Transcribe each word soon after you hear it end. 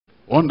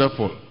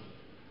Wonderful.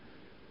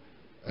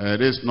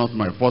 This is not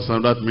my first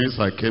time. That means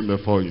I came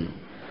before you.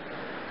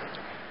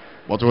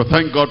 But we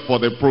thank God for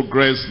the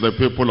progress the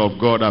people of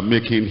God are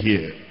making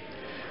here.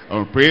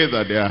 And we pray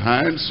that their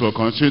hands will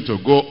continue to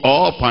go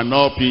up and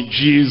up in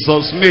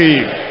Jesus'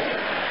 name.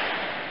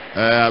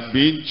 I've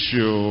been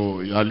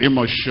to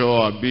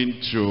Alimosho, I've been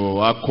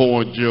to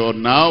Akanmu,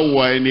 now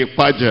we're in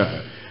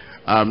Ipaja.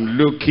 I'm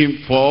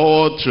looking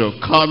forward to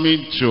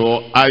coming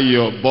to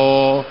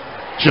Ayobo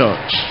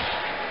Church.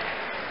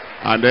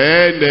 And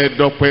then the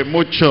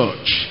Dopemo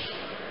Church.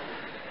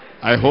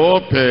 I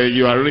hope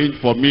you arrange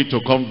for me to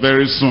come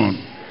very soon.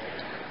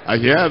 I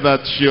hear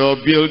that your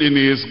building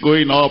is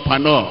going up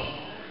and up.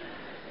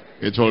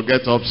 It will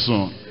get up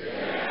soon.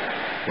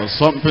 But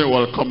something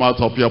will come out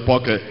of your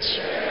pocket.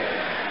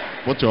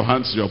 Put your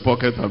hands in your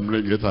pocket and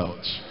bring it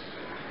out.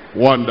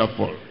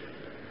 Wonderful.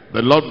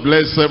 The Lord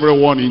bless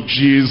everyone in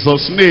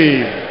Jesus'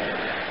 name.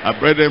 Our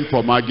brethren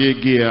from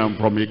Agege and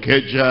from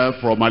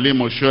Ikeja, from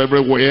Alimosho,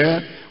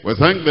 everywhere. We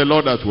thank the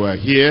Lord that we are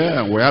here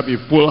and we have a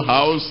full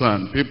house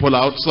and people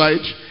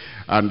outside.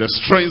 And the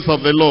strength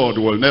of the Lord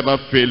will never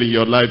fail in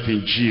your life in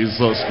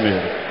Jesus'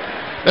 name.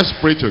 Let's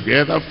pray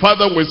together.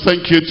 Father, we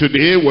thank you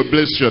today. We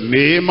bless your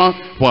name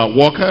for our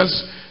workers.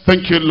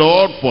 Thank you,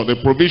 Lord, for the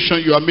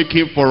provision you are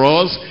making for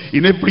us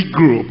in every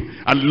group.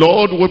 And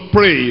Lord, we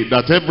pray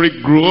that every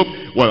group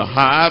will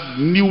have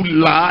new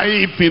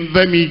life in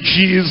them in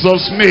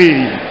Jesus'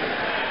 name.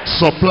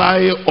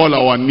 Supply all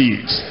our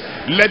needs.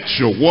 Let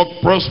your work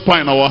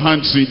prosper in our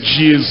hands in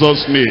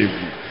Jesus' name.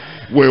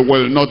 We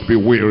will not be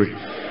weary.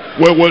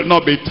 We will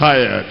not be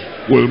tired.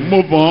 We'll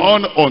move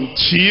on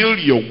until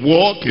your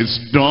work is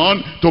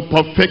done to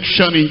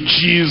perfection in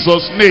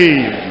Jesus'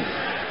 name.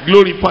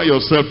 Glorify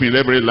yourself in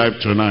every life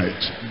tonight.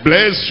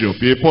 Bless your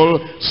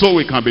people so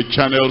we can be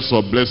channels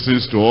of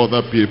blessings to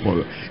other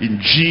people.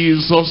 In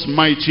Jesus'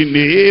 mighty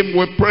name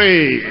we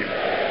pray.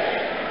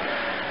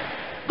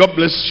 God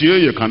bless you.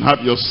 You can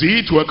have your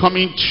seat. We're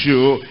coming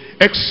to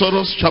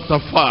Exodus chapter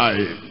 5.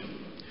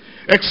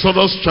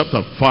 Exodus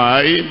chapter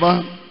 5.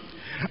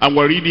 And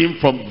we're reading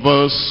from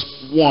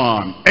verse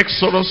 1.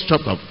 Exodus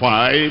chapter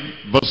 5,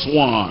 verse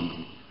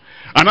 1.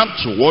 And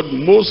afterward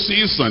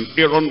Moses and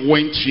Aaron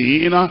went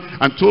in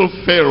and told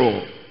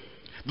Pharaoh,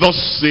 thus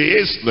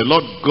says the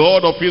Lord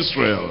God of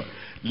Israel,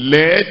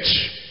 let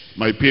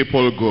my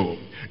people go.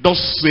 Thus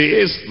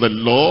says the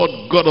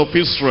Lord God of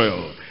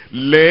Israel,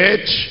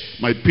 let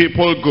my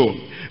people go,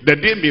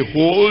 that they may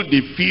hold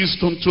the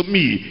feast unto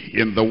me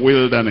in the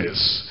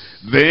wilderness.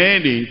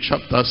 Then in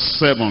chapter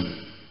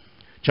 7,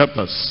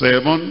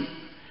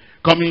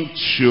 coming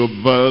to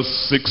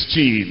verse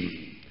 16.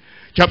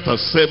 Chapter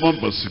 7,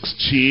 verse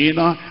 16,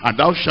 and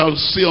thou shalt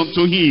say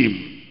unto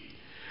him,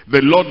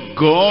 the Lord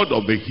God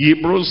of the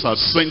Hebrews has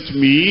sent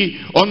me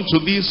unto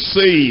thee,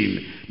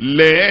 saying,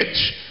 let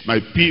my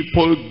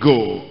people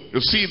go. You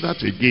see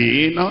that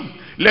again?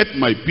 Let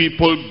my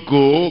people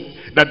go,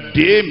 that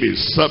they may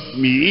serve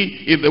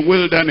me in the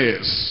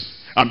wilderness.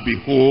 And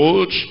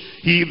behold,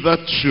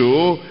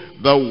 hitherto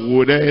thou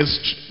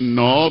wouldest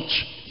not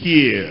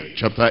hear.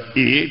 Chapter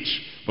 8,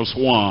 verse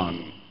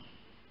 1.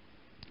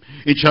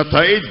 In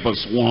chapter 8,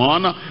 verse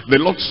 1, the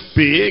Lord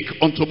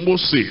spake unto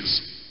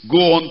Moses,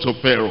 go unto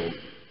Pharaoh,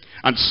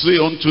 and say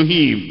unto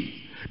him,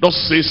 thus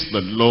says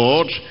the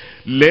Lord,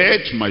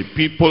 let my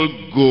people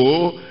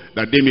go,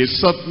 that they may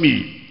serve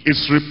me.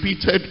 It's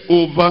repeated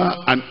over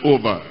and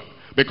over,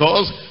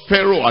 because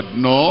Pharaoh had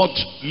not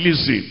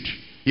listened.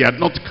 He had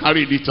not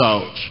carried it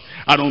out.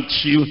 And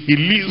until he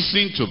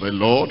listened to the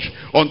Lord,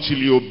 until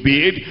he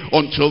obeyed,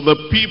 until the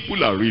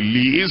people are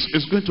released,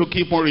 it's going to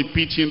keep on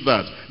repeating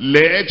that.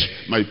 Let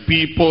my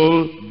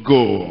people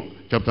go.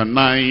 Chapter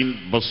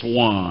 9, verse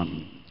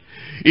 1.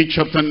 In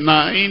chapter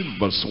 9,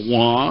 verse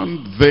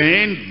 1,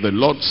 then the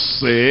Lord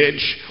said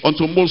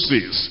unto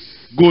Moses,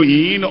 go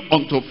in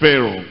unto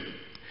Pharaoh,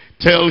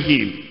 tell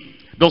him,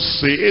 thus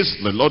says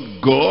the Lord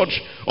God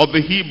of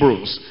the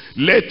Hebrews,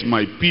 let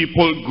my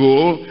people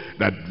go,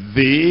 that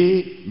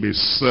they may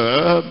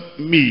serve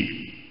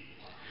me.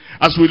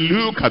 As we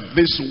look at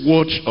this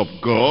word of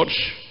God,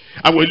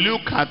 and we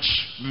look at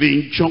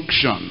the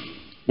injunction,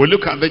 we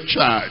look at the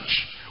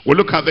charge, we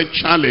look at the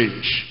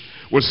challenge,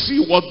 we'll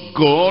see what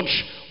God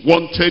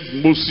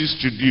wanted Moses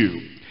to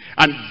do.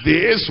 And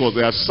this was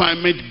the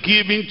assignment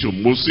given to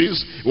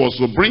Moses. It was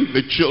to bring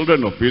the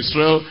children of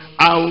Israel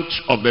out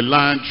of the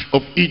land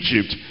of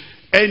Egypt.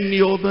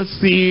 Any other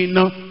thing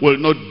will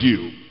not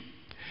do.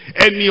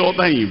 Any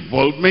other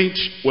involvement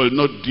will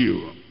not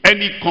do.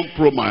 Any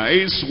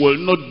compromise will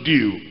not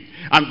do.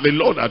 And the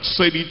Lord had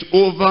said it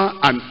over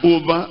and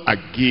over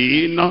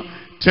again,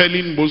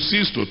 telling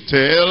Moses to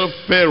tell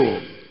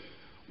Pharaoh.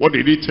 What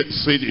did he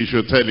say he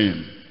should tell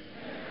him?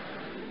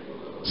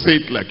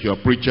 Say it like your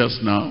preachers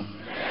now.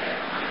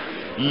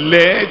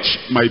 Let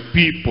my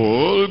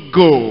people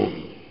go.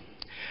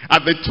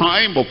 At the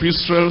time of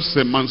Israel's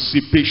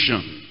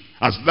emancipation,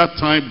 as that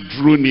time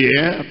drew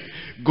near,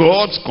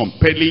 God's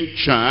compelling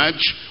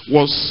charge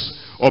was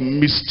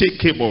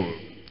unmistakable.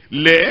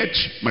 Let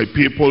my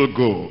people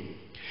go.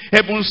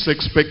 Heaven's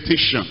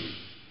expectation,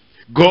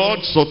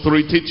 God's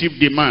authoritative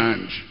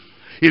demand.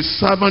 His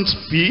servant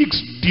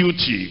speaks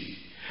duty,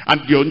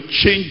 and the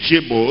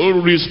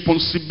unchangeable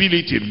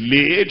responsibility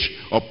laid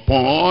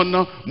upon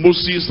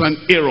Moses and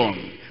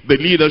Aaron, the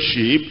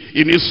leadership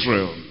in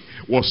Israel,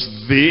 was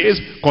this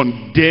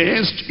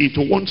condensed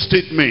into one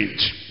statement: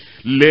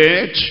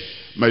 let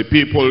my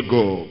people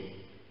go.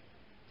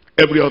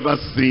 Every other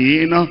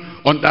thing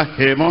under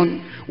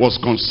heaven was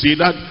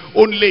considered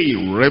only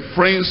in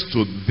reference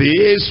to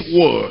this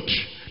word: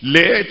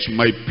 let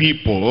my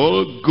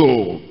people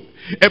go.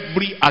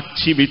 Every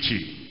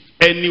activity,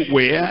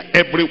 anywhere,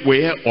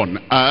 everywhere on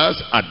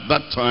earth at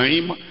that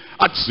time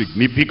had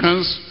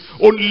significance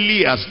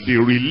only as they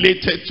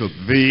related to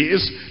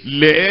this: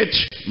 let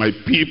my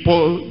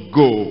people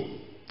go.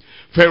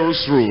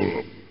 Pharaoh's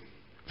rule,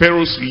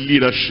 Pharaoh's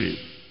leadership,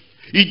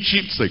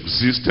 Egypt's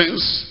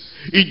existence,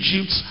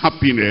 Egypt's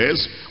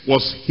happiness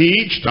was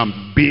hinged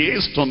and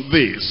based on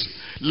this.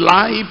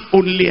 Life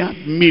only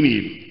had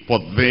meaning for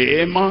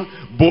them.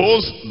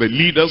 Both the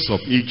leaders of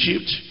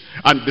Egypt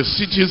and the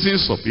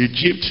citizens of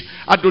Egypt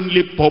had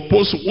only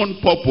purpose, one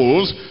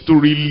purpose: to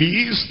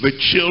release the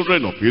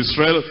children of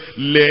Israel.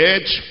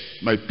 Let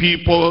my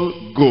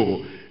people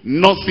go.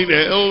 Nothing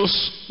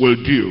else will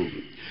do.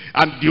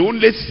 And the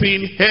only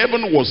thing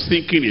heaven was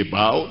thinking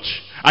about,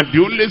 and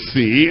the only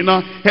thing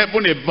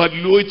heaven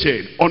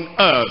evaluated on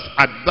earth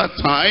at that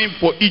time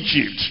for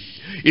Egypt,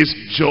 is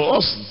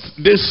just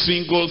this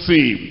single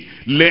thing: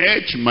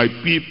 let my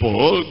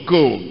people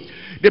go.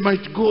 They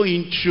might go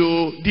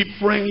into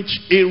different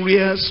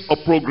areas of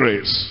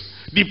progress,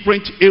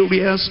 different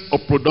areas of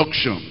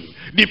production,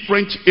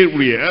 different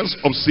areas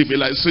of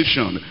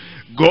civilization.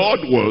 God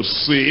will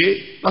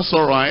say, that's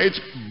all right,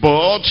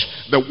 but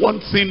the one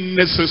thing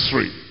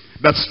necessary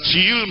that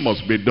still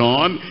must be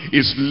done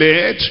is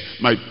let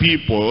my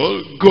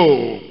people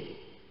go.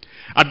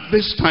 At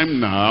this time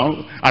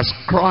now, as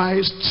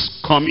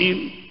Christ's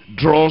coming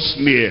draws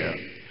near,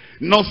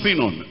 nothing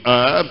on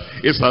earth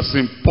is as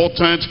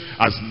important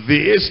as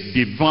this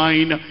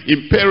divine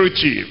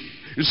imperative.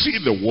 You see,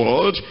 the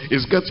world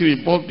is getting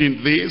involved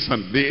in this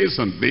and this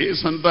and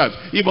this and that.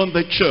 Even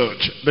the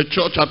church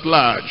at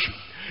large.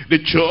 The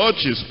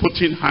church is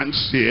putting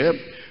hands here,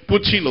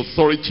 putting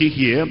authority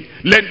here,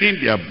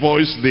 lending their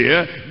voice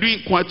there,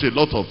 doing quite a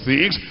lot of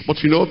things. But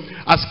you know,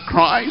 as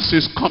Christ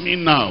is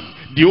coming now,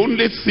 the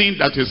only thing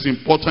that is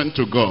important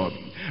to God,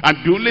 and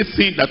the only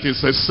thing that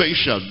is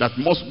essential, that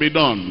must be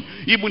done,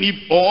 even if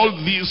all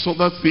these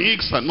other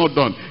things are not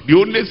done, the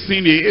only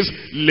thing is,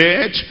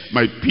 let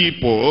my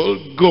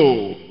people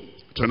go.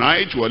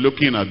 Tonight we're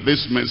looking at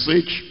this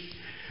message: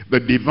 the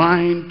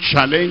divine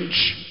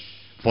challenge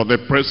for the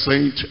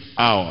present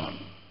hour.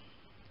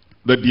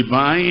 The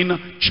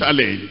divine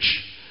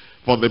challenge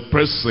for the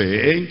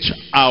present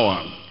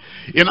hour.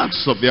 In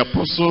Acts of the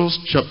Apostles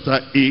chapter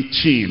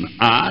 18,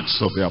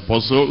 Acts of the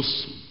Apostles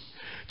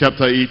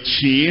chapter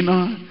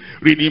 18,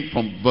 reading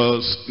from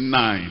verse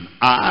 9.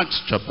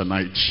 Acts chapter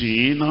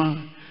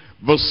 19,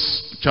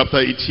 chapter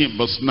 18,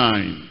 verse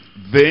 9.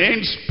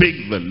 Then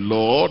spake the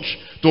Lord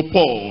to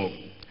Paul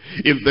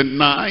in the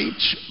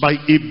night by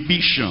a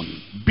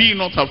vision: be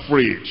not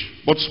afraid,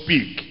 but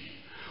speak.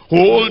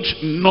 Hold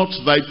not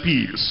thy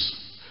peace,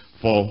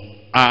 for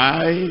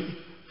I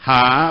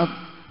have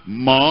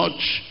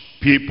much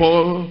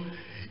people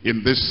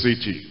in this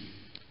city.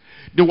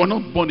 They were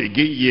not born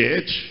again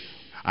yet.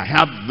 I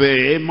have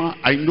them,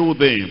 I know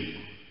them.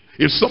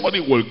 If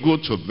somebody will go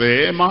to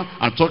them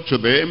and talk to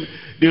them,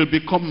 they'll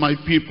become my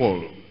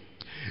people.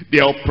 They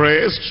are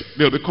oppressed,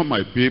 they'll become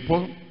my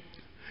people.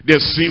 They're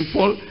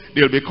sinful,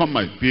 they'll become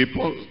my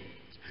people.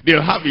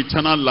 They'll have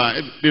eternal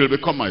life, they'll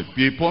become my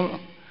people.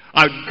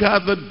 I'll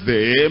gather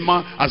them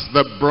as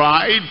the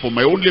bride for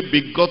my only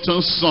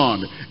begotten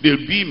son.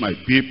 They'll be my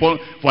people,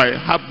 for I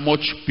have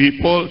much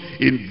people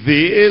in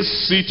this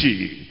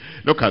city.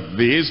 Look at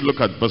this,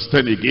 look at verse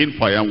 10 again.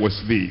 For I am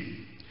with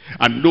thee,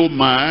 and no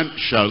man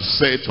shall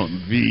set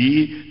on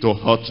thee to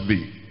hurt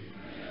thee.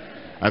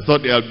 I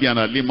thought there'll be an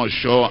Alima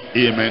Shaw,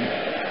 amen.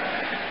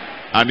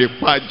 And a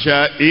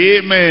Paja,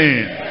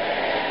 amen.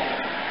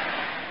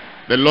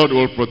 The Lord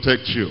will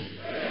protect you.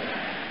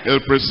 He'll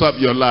preserve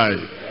your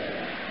life.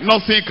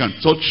 Nothing can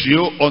touch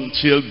you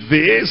until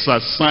this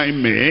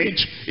assignment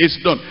is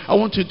done. I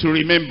want you to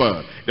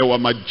remember, there were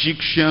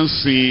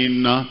magicians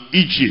in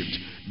Egypt.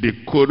 They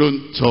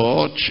couldn't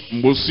touch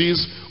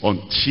Moses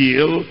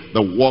until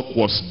the work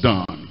was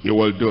done. He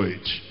will do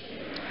it.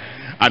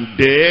 And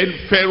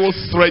then Pharaoh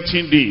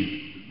threatened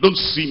him: don't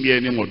see me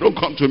anymore, don't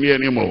come to me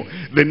anymore.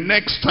 The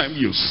next time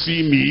you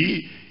see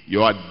me,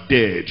 you are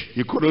dead.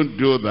 He couldn't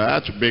do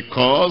that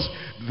because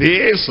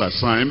this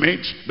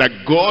assignment that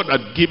God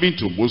had given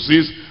to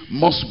Moses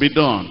must be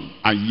done,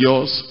 and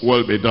yours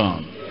will be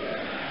done.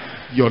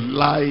 Your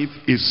life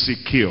is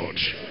secured,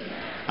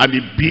 and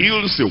He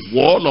builds a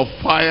wall of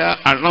fire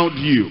around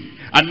you,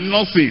 and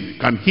nothing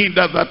can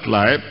hinder that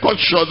life, cut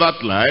short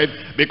that life,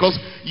 because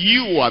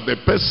you are the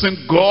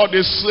person God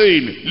is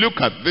saying,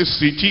 look at this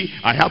city,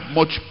 I have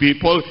much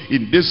people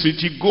in this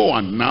city, go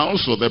and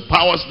announce to the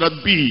powers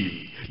that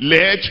be,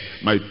 Let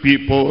my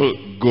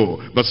people go.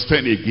 Verse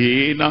 10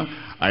 again,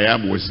 I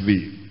am with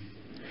thee,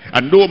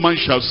 and no man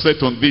shall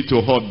set on thee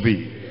to hurt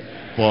thee.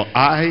 For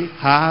I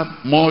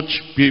have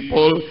much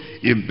people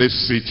in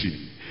this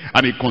city.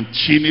 And he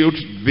continued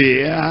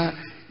there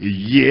 1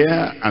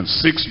 year and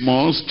 6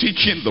 months,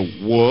 teaching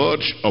the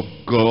word of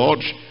God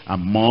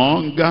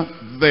among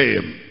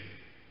them.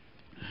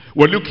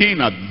 We're looking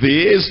at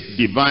this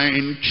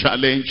divine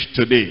challenge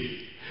today.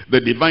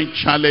 The divine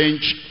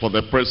challenge for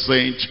the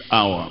present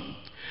hour.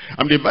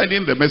 I'm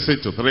dividing the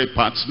message to 3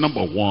 parts.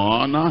 Number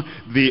 1,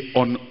 the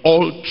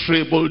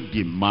unalterable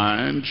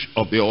demand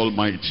of the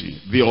Almighty.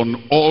 The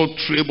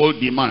unalterable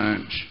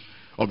demand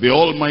of the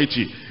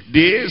Almighty.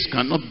 This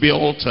cannot be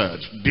altered.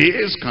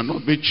 This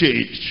cannot be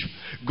changed.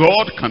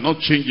 God cannot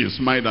change his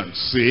mind and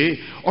say,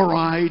 all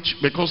right,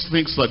 because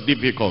things are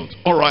difficult.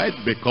 All right,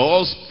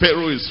 because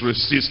Pharaoh is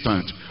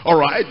resistant. All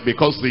right,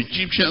 because the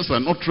Egyptians are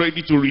not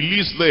ready to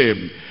release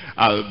them.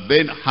 I'll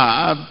then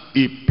have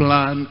a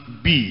plan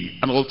B,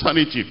 an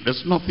alternative.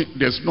 There's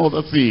no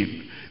other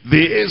thing.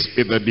 This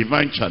is the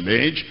divine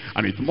challenge,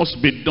 and it must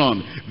be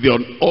done. The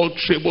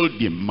unalterable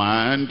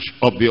demand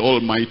of the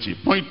Almighty.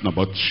 Point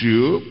number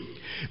 2,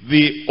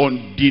 the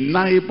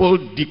undeniable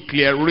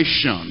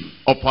declaration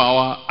of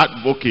our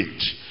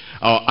advocate.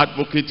 Our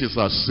advocate is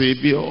our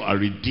Savior, our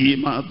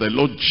Redeemer, the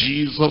Lord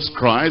Jesus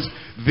Christ.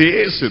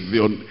 This is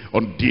the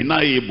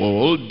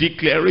undeniable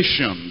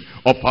declaration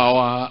of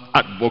our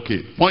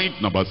advocate.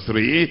 Point number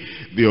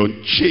 3, the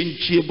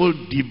unchangeable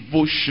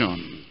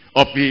devotion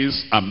of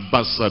his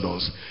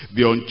ambassadors.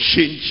 The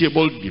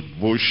unchangeable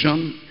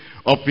devotion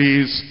of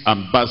his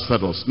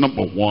ambassadors.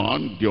 Number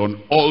 1, the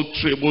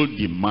unalterable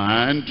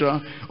demand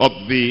of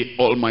the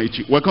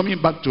Almighty. We're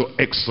coming back to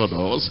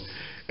Exodus.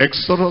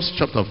 Exodus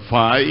chapter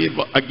 5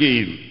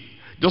 again.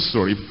 Just to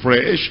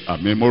refresh our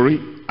memory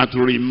and to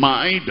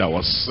remind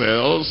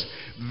ourselves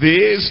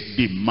this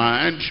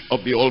demand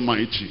of the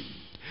Almighty.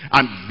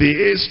 And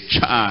this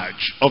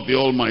charge of the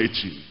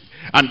Almighty,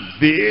 and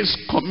this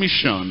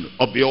commission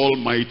of the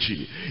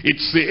Almighty. It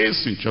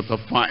says in chapter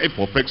 5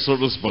 of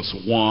Exodus verse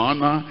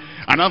 1,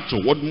 and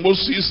afterward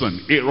Moses and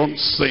Aaron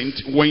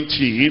went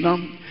in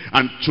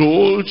and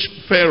told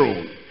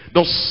Pharaoh,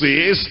 thus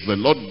says the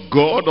Lord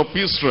God of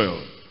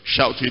Israel.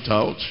 Shout it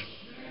out.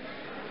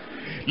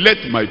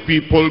 Let my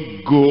people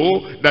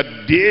go, that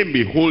they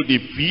may hold a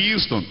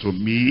feast unto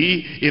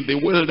me in the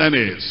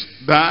wilderness.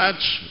 That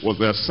was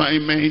the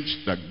assignment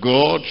that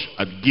God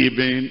had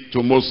given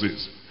to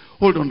Moses.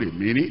 Hold on a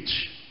minute.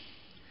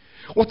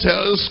 What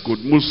else could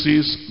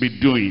Moses be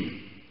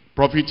doing?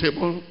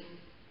 Profitable,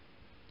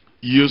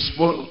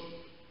 useful,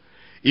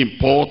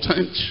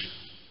 important,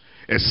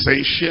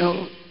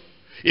 essential.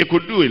 He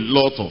could do a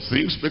lot of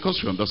things, because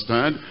you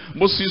understand,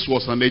 Moses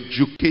was an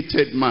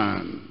educated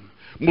man.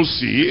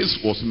 Moses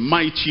was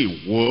mighty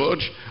in word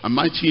and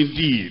mighty in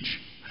deed.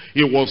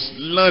 He was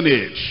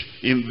learned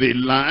in the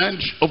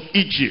land of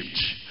Egypt.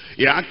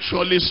 He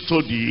actually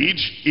studied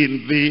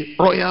in the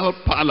royal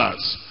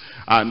palace.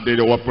 And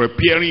they were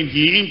preparing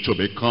him to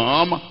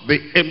become the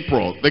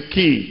emperor, the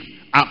king,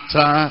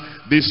 after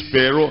this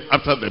Pharaoh,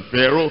 after the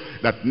Pharaoh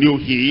that knew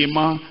him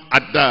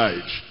had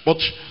died. But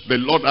the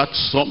Lord had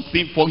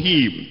something for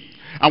him.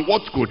 And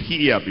what could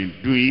he have been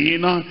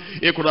doing?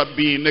 He could have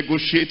been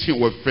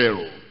negotiating with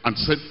Pharaoh and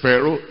said,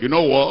 Pharaoh, you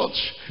know what?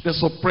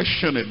 There's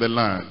oppression in the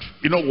land.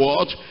 You know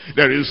what?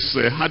 There is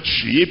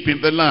hardship in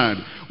the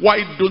land. Why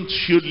don't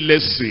you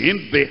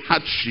lessen the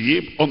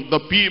hardship on the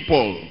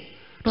people?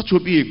 That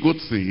will be a good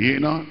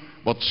thing,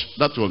 but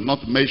that will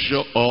not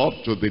measure up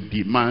to the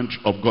demand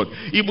of God.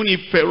 Even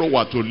if Pharaoh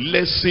were to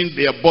lessen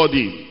their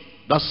burden,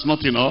 that's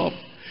not enough.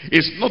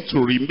 It's not to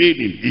remain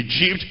in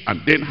Egypt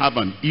and then have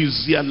an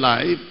easier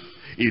life,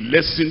 a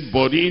lessened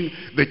burden.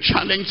 The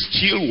challenge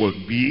still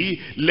will be,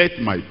 let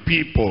my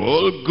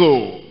people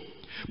go.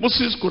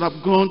 Moses could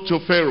have gone to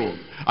Pharaoh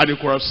and he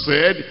could have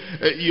said,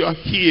 you are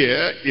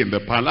here in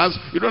the palace,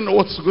 you don't know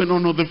what's going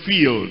on the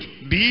field.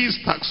 These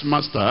tax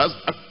masters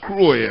are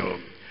cruel,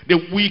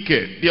 they're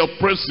wicked, they're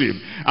oppressive.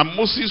 And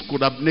Moses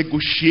could have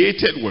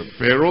negotiated with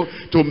Pharaoh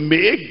to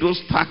make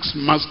those tax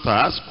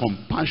masters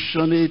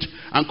compassionate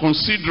and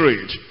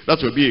considerate. That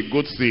would be a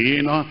good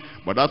thing,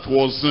 but that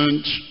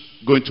wasn't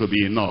going to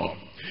be enough.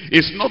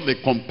 It's not the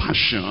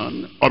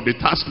compassion of the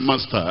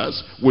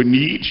taskmasters we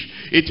need.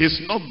 It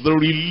is not the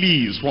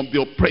release from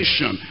the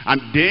oppression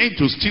and then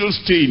to still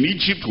stay in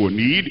Egypt we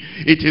need.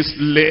 It is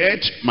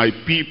let my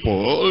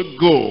people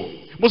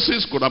go.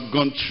 Moses could have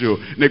gone to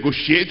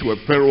negotiate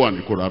with Pharaoh and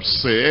he could have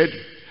said,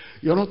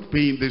 you're not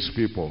paying these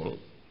people.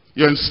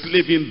 You're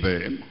enslaving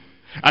them.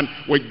 And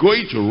we're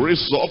going to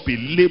raise up a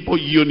labor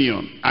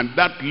union. And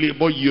that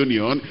labor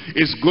union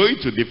is going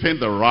to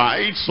defend the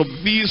rights of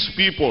these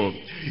people.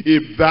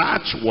 If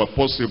that were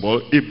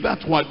possible, if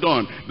that were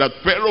done, that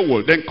Pharaoh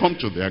will then come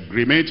to the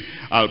agreement,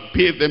 I'll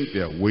pay them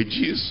their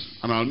wages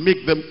and I'll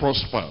make them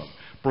prosper.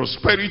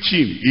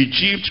 Prosperity in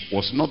Egypt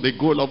was not the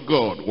goal of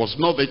God, was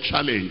not the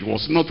challenge,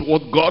 was not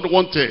what God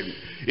wanted.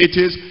 It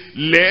is,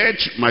 let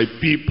my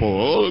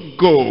people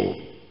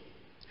go.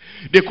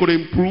 They could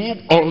improve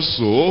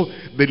also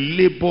the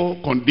labor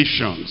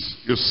conditions.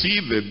 You see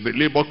the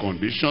labor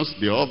conditions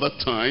the other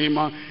time,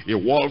 a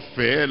wall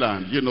fell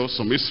and,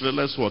 some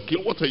Israelites were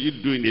killed. What are you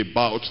doing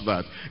about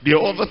that? The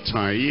other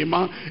time,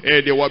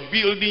 they were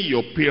building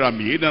your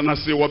pyramid, and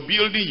as they were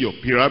building your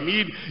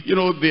pyramid,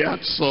 they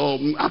had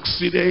some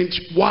accident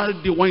while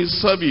they were in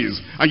service,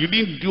 and you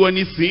didn't do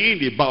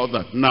anything about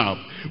that. Now,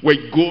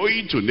 we're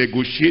going to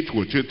negotiate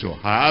with you to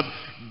have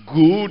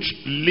good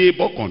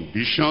labor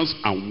conditions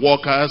and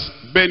workers'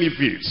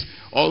 benefits.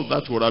 All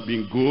that would have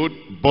been good,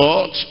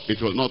 but it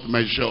will not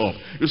measure up.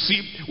 You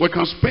see, we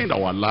can spend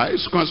our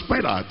lives, we can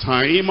spend our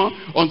time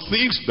on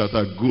things that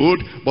are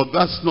good, but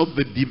that's not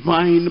the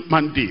divine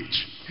mandate.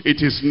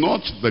 It is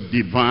not the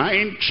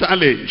divine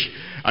challenge.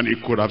 And he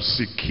could have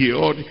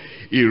secured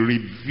a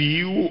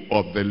review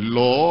of the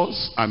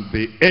laws and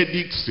the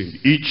edicts in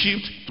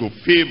Egypt to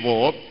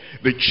favor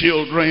the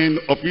children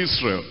of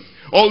Israel.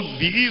 All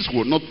these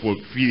will not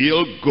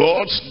fulfill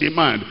God's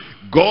demand.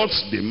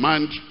 God's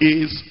demand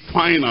is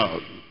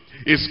final,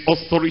 is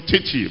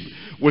authoritative.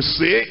 We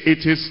say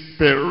it is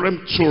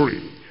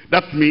peremptory.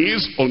 That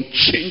means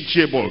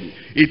unchangeable.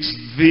 It's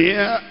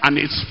there and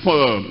it's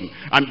firm.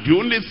 And the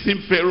only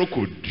thing Pharaoh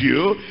could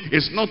do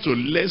is not to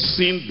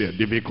lessen their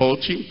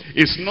difficulty.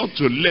 It's not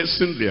to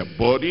lessen their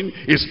burden.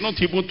 It's not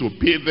even to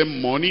pay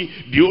them money.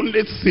 The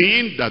only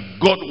thing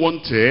that God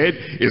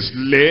wanted is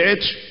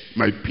let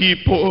my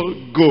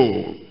people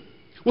go.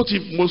 What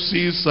if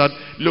Moses had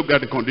looked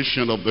at the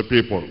condition of the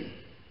people?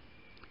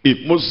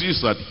 If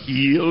Moses had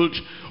healed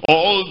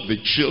all the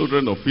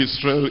children of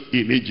Israel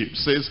in Egypt,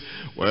 says,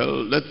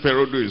 well, let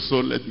Pharaoh do his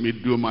own, let me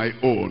do my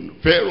own.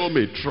 Pharaoh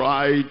may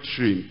try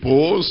to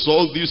impose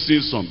all these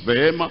things on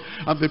them,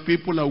 and the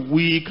people are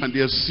weak and they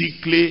are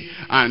sickly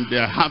and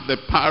they have the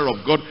power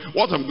of God.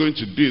 What I'm going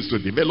to do is to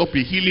develop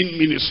a healing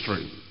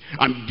ministry.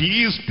 And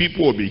these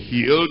people will be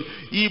healed,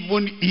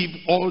 even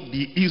if all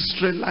the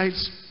Israelites,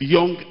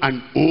 young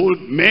and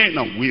old, men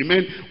and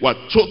women, were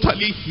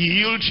totally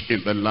healed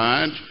in the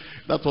land.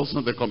 That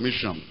wasn't the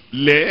commission.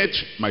 Let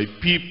my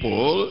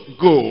people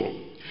go.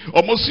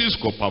 Or Moses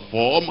could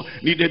perform,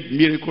 needed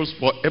miracles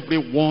for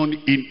everyone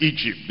in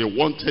Egypt. They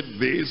wanted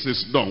this,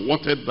 it's done.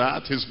 Wanted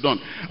that, it's done.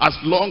 As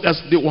long as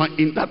they were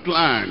in that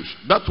land,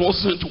 that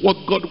wasn't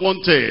what God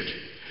wanted.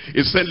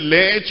 He said,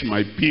 let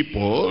my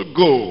people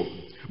go.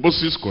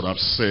 Moses could have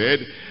said,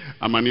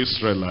 I'm an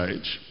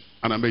Israelite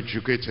and I'm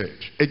educated.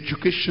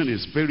 Education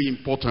is very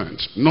important.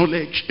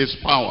 Knowledge is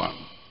power.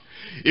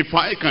 If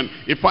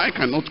I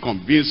cannot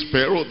convince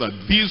Pharaoh that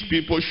these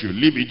people should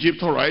leave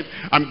Egypt, all right,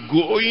 I'm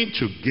going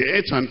to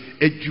get an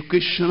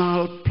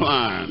educational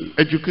plan,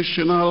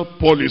 educational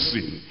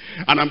policy,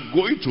 and I'm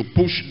going to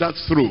push that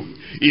through.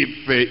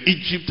 If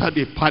Egypt had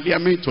a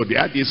parliament or they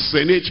had a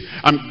senate,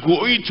 I'm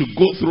going to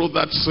go through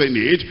that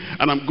senate,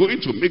 and I'm going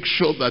to make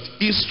sure that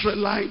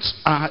Israelites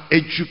are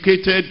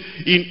educated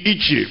in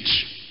Egypt.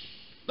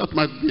 That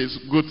might be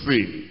a good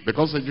thing,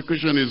 because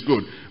education is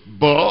good.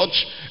 But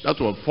that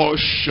will fall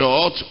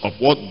short of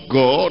what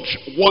God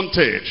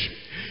wanted.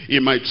 He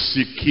might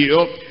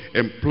secure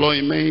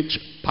employment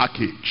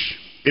package.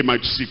 He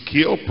might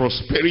secure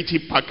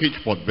prosperity package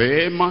for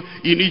them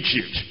in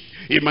Egypt.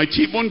 He might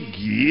even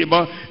give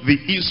the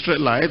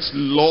Israelites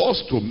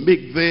laws to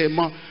make them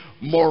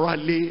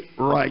morally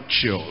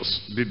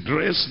righteous. They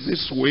dress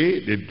this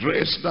way, they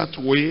dress that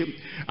way,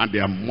 and they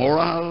are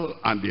moral,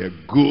 and they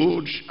are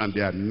good, and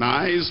they are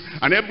nice,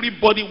 and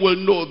everybody will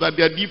know that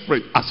they are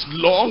different as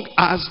long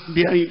as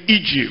they are in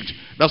Egypt.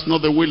 That's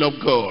not the will of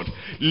God.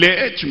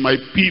 Let my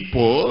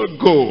people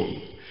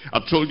go.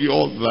 I've told you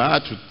all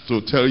that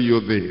to tell you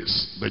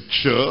this. The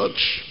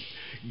church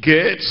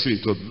gets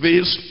into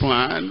this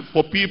plan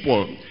for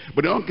people,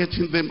 but they're not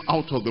getting them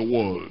out of the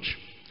world,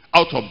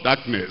 out of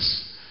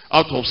darkness,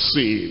 out of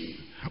sin,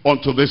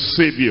 unto the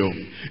Savior.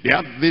 They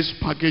have this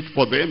package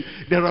for them.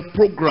 There are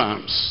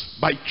programs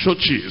by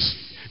churches.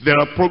 There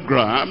are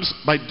programs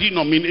by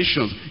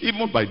denominations,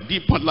 even by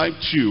Deeper Life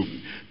too,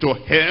 to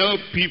help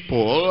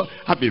people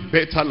have a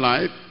better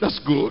life. That's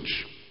good.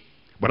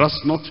 But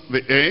that's not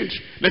the end.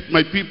 Let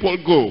my people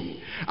go.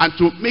 And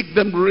to make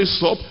them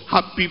raise up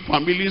happy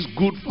families,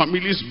 good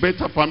families,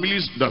 better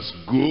families, that's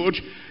good.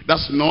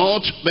 That's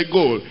not the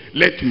goal.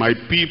 Let my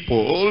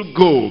people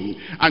go.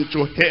 And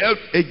to help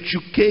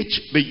educate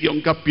the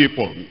younger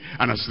people.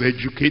 And as they're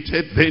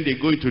educated, then they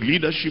go into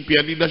leadership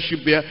here,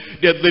 leadership there.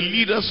 They're the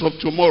leaders of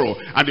tomorrow.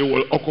 And they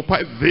will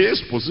occupy this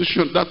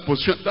position, that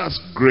position.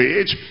 That's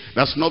great.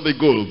 That's not the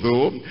goal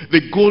though.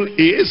 The goal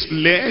is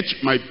let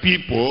my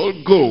people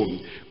go.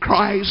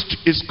 Christ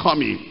is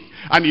coming.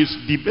 And he's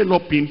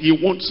developing, he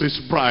wants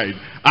his bride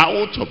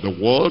out of the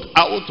world,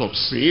 out of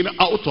sin,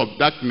 out of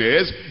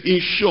darkness. In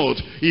short,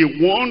 he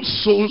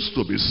wants souls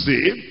to be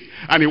saved,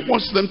 and he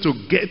wants them to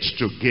get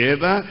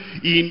together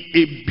in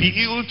a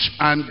built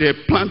and a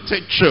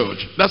planted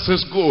church. That's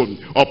his goal.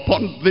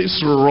 Upon this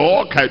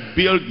rock I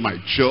build my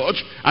church,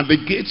 and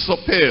the gates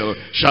of hell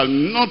shall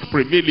not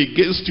prevail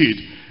against it.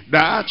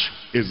 That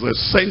is the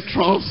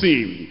central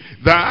thing.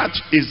 That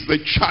is the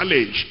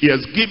challenge he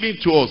has given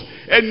to us.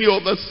 Any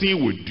other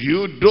thing we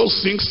do,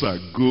 those things are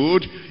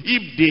good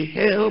if they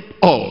help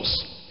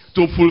us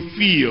to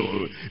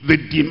fulfill the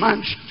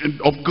demand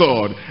of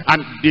God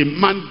and the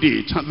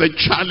mandate and the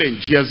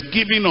challenge he has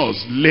given us.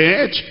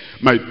 Let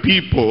my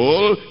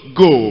people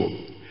go.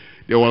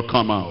 They will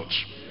come out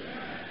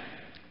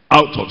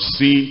of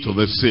sin to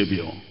the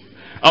Savior,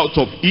 out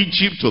of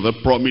Egypt to the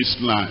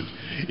promised land.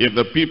 If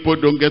the people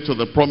don't get to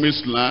the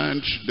promised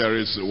land,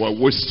 we're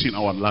wasting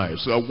our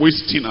lives, we're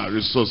wasting our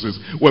resources,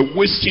 we're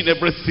wasting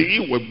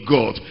everything we've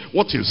got.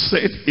 What he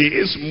said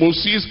is,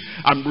 Moses,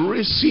 I'm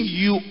raising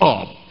you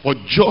up for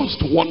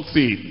just one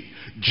thing.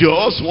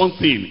 Just one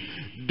thing.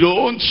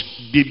 Don't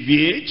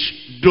deviate,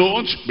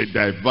 don't be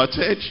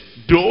diverted,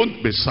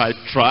 don't be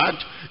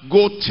sidetracked.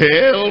 Go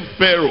tell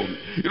Pharaoh.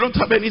 You don't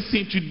have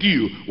anything to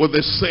do with the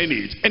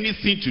Senate,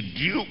 anything to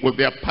do with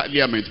their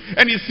parliament,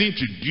 anything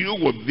to do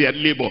with their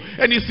labor,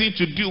 anything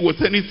to do with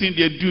anything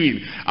they're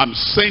doing. I'm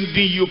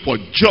sending you for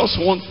just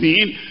one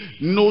thing.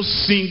 No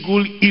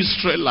single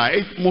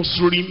Israelite must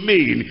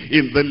remain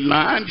in the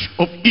land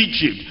of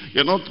Egypt.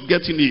 You're not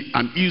getting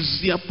an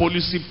easier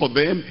policy for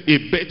them, a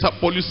better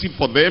policy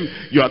for them.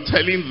 You are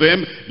telling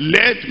them,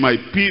 let my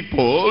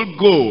people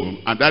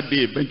go. And that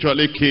day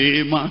eventually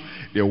came.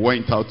 They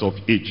went out of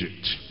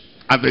Egypt.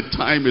 And the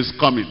time is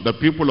coming. The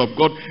people of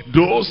God,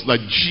 those that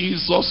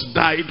Jesus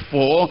died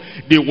for,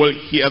 they will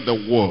hear the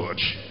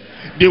word.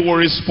 They will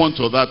respond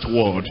to that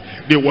word.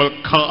 They will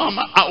come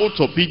out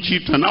of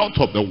Egypt and out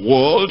of the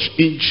world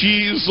in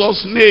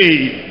Jesus'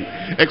 name.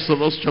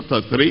 Exodus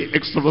chapter 3.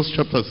 Exodus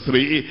chapter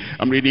 3.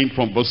 I'm reading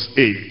from verse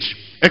 8.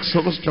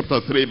 Exodus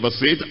chapter 3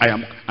 verse 8, I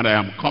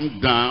am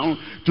come down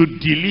to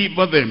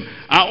deliver them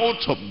out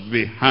of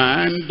the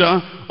hand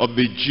of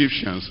the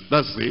Egyptians.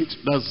 That's it,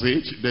 that's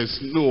it. There's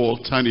no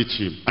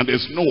alternative and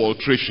there's no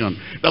alteration.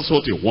 That's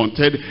what he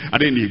wanted. And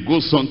then he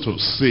goes on to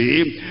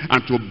say,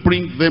 and to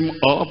bring them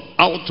up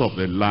out of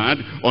the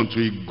land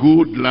unto a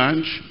good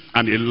land,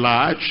 and a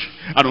large,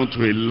 and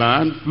unto a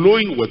land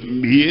flowing with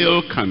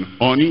milk and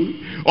honey,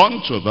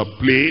 unto the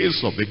place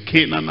of the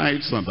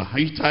Canaanites and the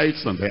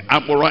Hittites and the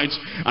Amorites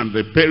and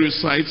the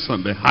Perizzites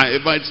and the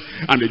Hivites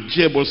and the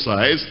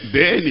Jebusites.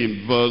 Then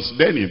in verse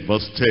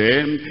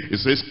 10 it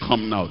says,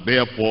 come now,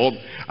 therefore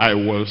I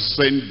will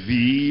send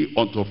thee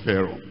unto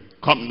Pharaoh.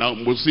 Come now,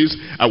 Moses,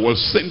 I will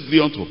send thee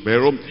unto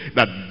Pharaoh,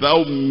 that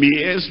thou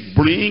mayest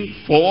bring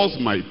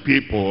forth my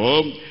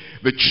people,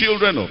 the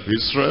children of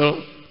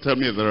Israel. Tell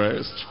me the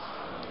rest.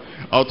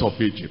 Out of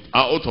Egypt.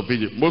 Out of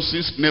Egypt.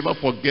 Moses never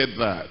forget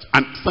that.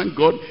 And thank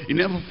God, he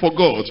never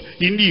forgot.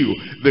 He knew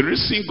the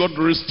reason God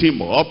raised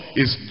him up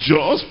is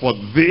just for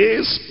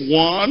this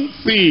one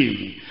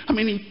thing. How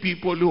many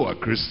people who are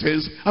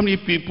Christians, how many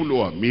people who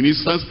are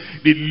ministers,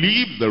 they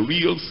leave the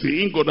real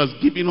thing God has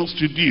given us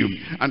to do,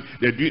 and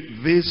they do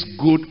this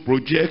good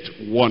project,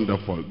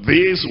 wonderful.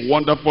 This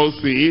wonderful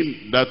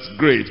thing, that's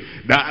great.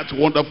 That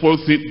wonderful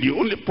thing. The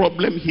only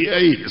problem here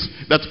is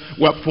that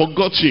we're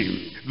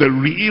forgetting the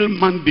real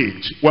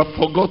mandate. We're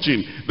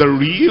forgetting the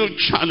real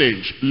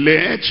challenge.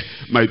 Let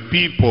my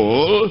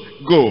people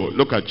go.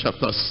 Look at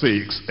chapter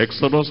 6.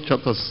 Exodus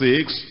chapter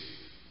 6.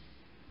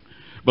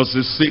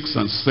 Verses 6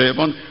 and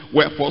 7,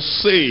 wherefore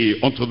say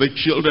unto the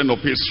children of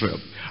Israel,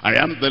 I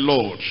am the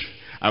Lord,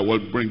 I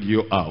will bring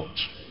you out.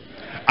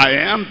 I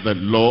am the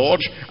Lord,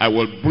 I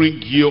will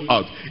bring you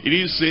out. It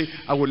didn't say,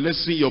 I will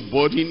lessen your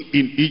burden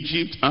in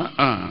Egypt.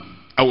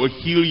 I will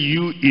heal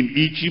you in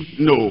Egypt.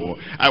 No.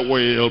 I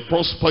will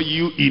prosper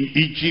you in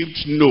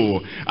Egypt.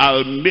 No.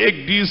 I'll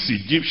make these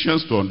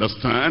Egyptians to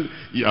understand,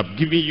 I've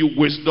given you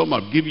wisdom,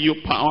 I've given you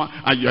power,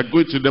 and you are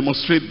going to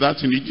demonstrate that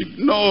in Egypt.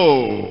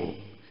 No.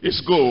 It's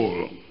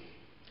goal,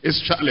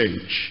 it's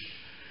challenge,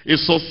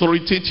 it's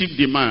authoritative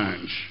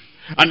demand,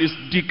 and its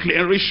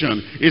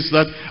declaration is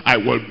that I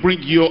will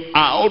bring you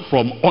out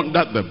from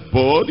under the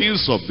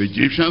bodies of the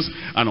Egyptians,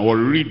 and I will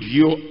lead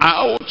you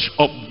out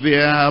of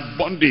their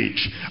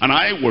bondage, and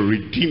I will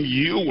redeem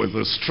you with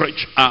a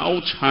stretched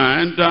out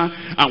hand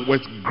and with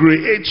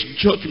great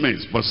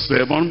judgments. Verse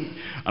 7,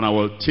 and I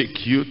will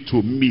take you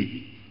to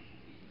me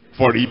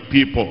for a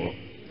people,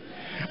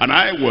 and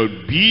I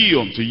will be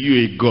unto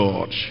you a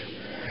God.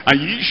 And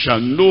ye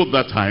shall know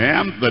that I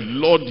am the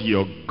Lord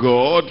your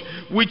God,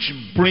 which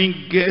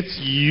bringeth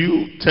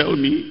you, tell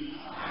me,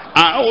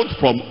 out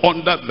from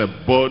under the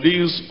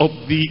bodies of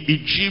the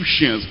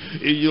Egyptians.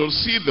 And you'll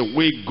see the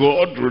way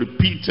God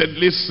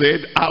repeatedly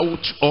said,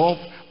 out of,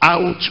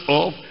 out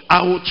of,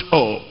 out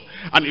of.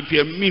 And if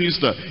you're a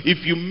minister,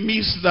 if you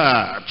miss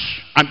that,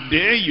 and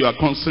then you are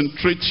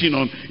concentrating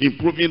on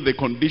improving the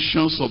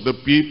conditions of the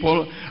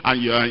people,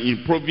 and you are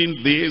improving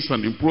this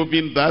and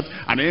improving that,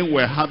 and then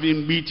we're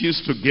having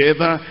meetings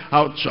together,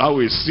 how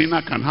a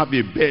sinner can have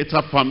a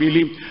better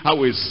family,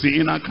 how a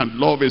sinner can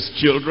love his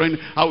children,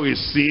 how a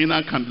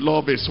sinner can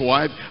love his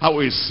wife, how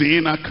a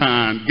sinner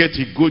can get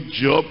a good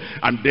job,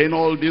 and then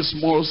all this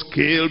small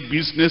scale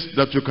business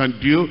that you can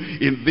do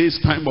in this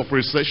time of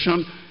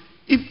recession.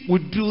 if we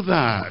do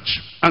that,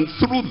 and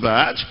through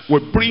that, we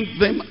bring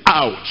them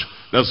out,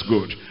 that's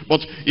good.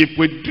 But if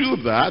we do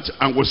that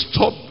and we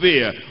stop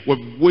there,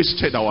 we've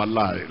wasted our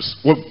lives.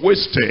 We've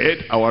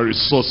wasted our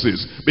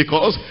resources.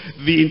 Because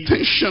the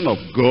intention of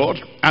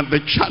God and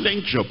the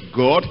challenge of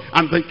God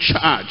and the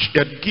charge He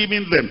had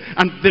given them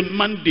and the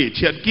mandate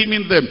He had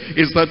given them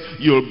is that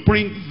you'll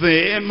bring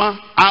them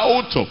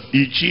out of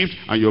Egypt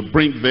and you'll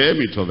bring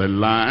them into the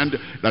land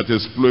that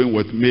is flowing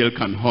with milk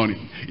and honey.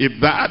 If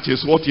that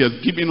is what He has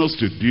given us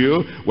to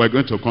do, we're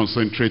going to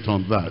concentrate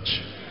on that.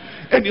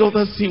 Any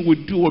other thing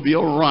we do will be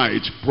all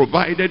right,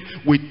 provided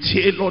we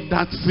tailor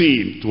that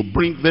thing to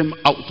bring them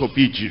out of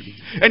Egypt.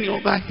 Any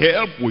other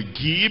help we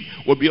give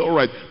will be all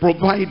right,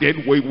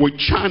 provided we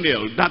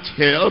channel that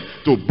help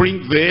to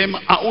bring them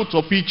out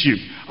of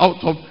Egypt,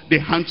 out of the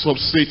hands of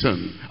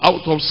Satan,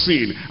 out of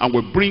sin, and we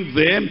bring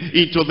them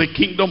into the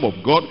kingdom of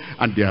God,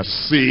 and they are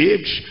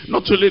saved.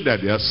 Not only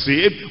that they are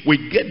saved,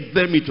 we get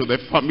them into the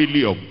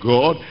family of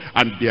God,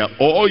 and they are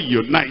all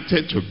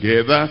united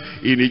together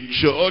in a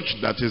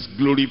church that is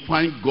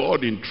glorifying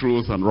God in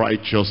truth and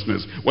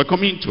righteousness. We're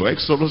coming to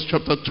Exodus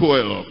chapter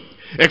 12.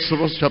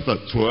 Exodus chapter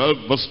 12,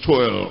 verse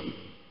 12.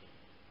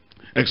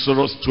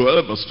 Exodus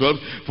 12, verse 12.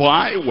 For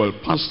I will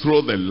pass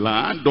through the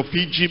land of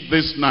Egypt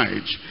this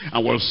night,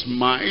 and will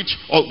smite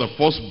all the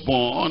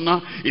firstborn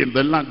in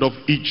the land of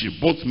Egypt,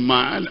 both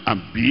man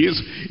and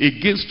beast.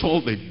 Against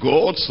all the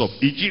gods of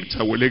Egypt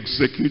I will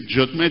execute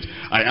judgment.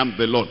 I am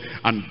the Lord.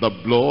 And the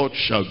blood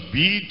shall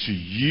be to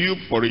you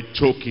for a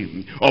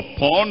token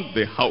upon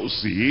the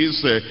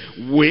houses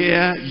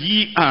where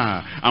ye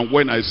are. And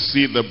when I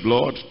see the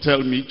blood, tell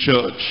me,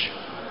 church.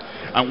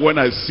 And when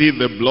I see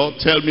the blood,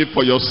 tell me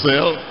for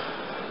yourself.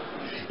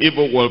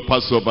 Evil will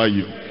pass over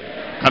you.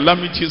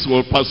 Calamities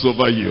will pass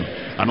over you.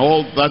 And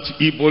all that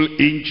evil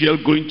angel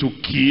going to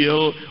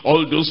kill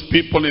all those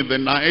people in the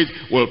night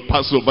will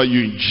pass over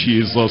you in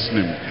Jesus'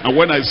 name. And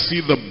when I see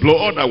the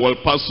blood, I will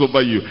pass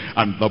over you.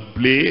 And the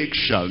plague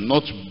shall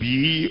not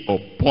be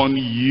upon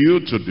you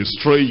to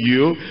destroy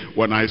you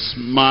when I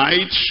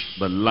smite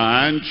the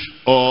land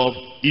of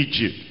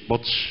Egypt.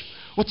 But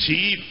what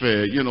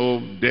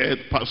if, death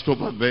passed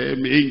over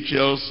them,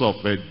 angels of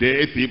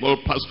death, evil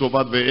passed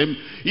over them?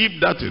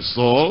 If that is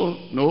all,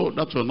 no,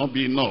 that will not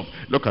be enough.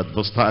 Look at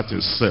verse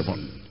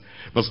 37.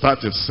 Verse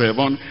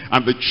 37,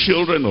 and the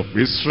children of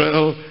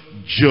Israel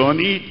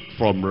journeyed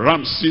from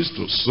Ramses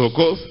to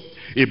Succoth,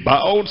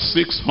 about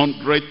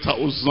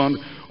 600,000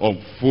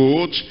 on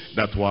foot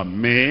that were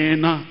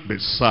men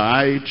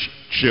beside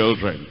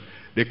children.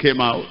 They came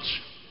out.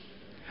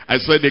 I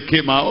said they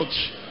came out.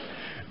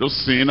 Those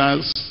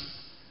sinners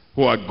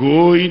who are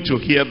going to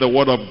hear the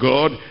word of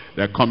God,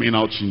 they're coming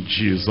out in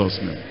Jesus'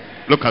 name.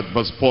 Look at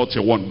verse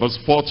 41. Verse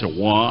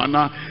 41,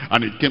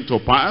 and it came to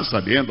pass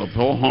at the end of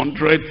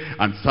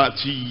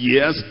 430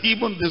 years,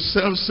 even the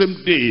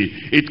selfsame day,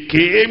 it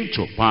came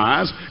to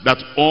pass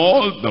that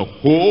all the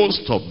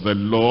host of the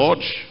Lord,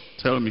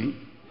 tell me,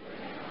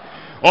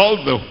 all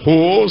the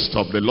host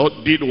of the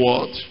Lord did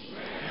what?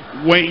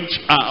 Went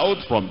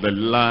out from the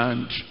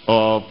land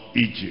of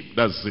Egypt.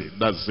 That's it,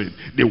 that's it.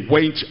 They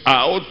went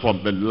out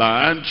from the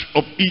land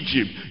of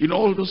Egypt. You know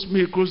all those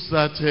miracles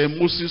that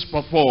Moses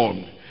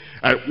performed,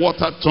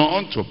 water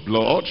turned to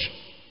blood.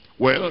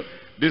 Well,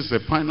 this is the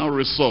final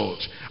result.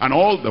 And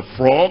all the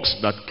frogs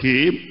that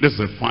came, this is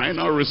the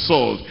final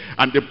result.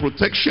 And the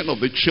protection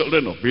of the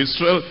children of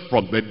Israel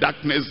from the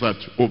darkness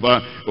that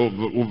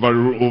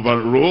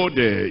overrode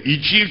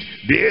Egypt,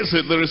 this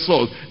is the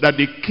result. That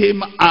they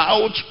came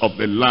out of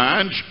the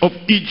land of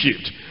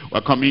Egypt. We're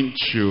coming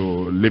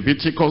to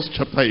Leviticus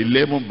chapter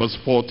 11, verse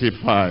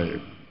 45.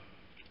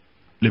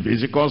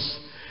 Leviticus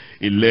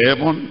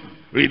 11,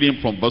 reading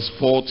from verse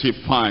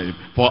 45.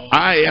 For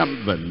I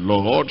am the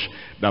Lord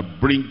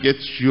that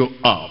bringeth you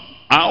up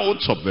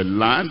out of the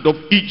land of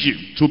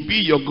Egypt to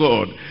be your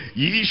God.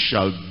 Ye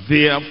shall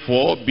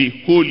therefore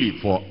be holy,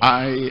 for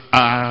I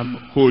am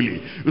holy.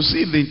 You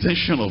see the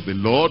intention of the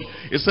Lord.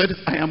 He said,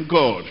 I am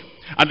God.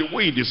 And the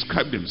way he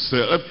described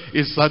himself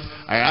is that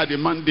I had a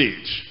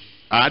mandate,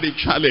 I had a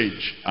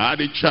challenge, I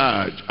had a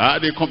charge, I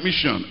had a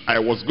commission. I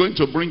was going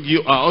to bring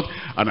you out,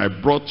 and I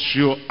brought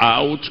you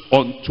out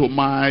unto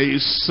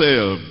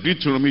myself.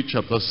 Deuteronomy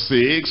chapter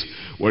 6,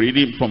 we're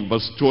reading from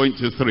verse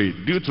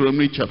 23.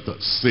 Deuteronomy chapter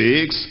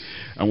 6,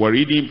 and we're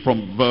reading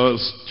from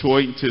verse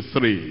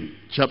 23.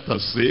 Chapter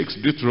 6,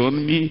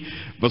 Deuteronomy,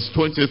 verse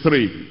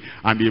 23.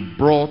 And he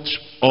brought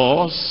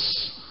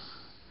us,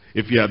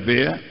 if you are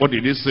there, what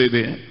did he say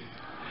there?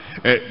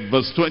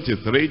 Verse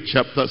 23,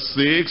 chapter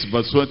 6,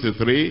 verse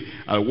 23.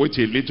 I'll wait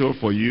a little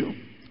for you.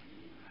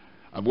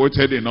 I've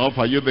waited enough.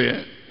 Are you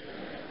there?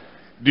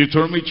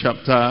 Deuteronomy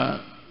chapter,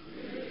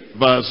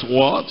 verse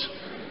what?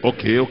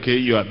 Okay,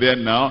 you are there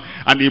now.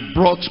 And he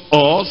brought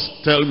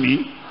us, tell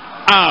me,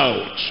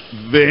 out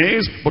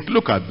this, but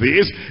look at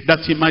this, that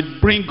he might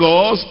bring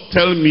us,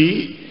 tell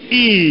me,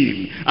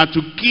 in, and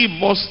to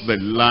give us the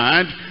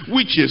land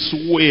which is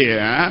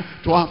where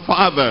to our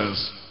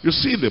fathers. You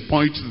see the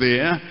point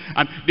there?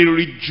 And they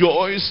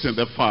rejoiced in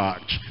the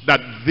fact that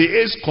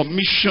this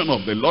commission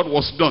of the Lord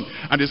was done.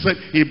 And they said,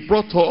 he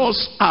brought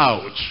us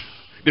out.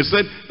 They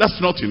said,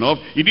 that's not enough.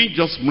 He didn't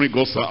just bring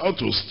us out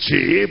to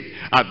stay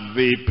at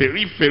the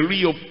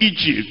periphery of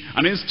Egypt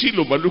and then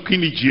still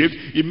overlooking Egypt.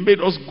 He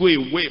made us go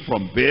away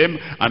from them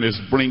and is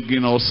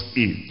bringing us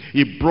in.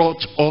 He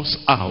brought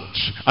us out.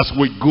 As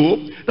we go,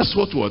 that's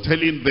what we're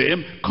telling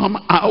them. Come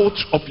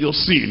out of your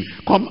sin.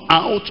 Come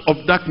out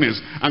of darkness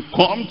and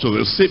come to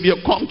the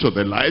Savior. Come to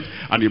the light.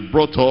 And he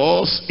brought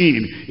us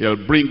in.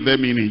 He'll bring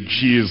them in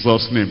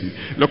Jesus' name.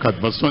 Look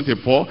at verse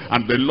 24.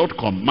 And the Lord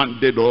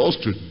commanded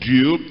us to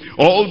do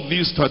all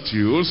these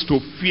statutes, to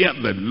fear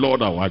the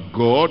Lord our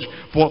God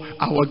for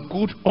our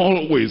good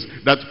always,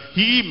 that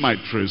he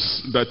might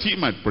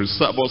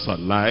preserve us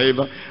alive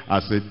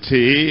as it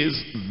is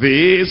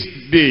this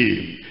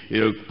day.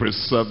 He'll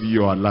preserve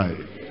you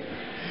alive.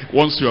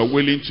 Once you are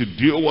willing to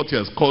do what he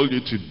has called you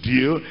to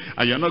do,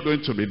 and you're not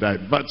going to be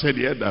diverted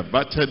here,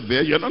 diverted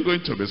there, you're not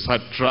going to be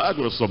sidetracked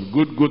with some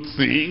good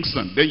things,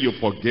 and then you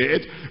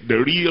forget the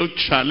real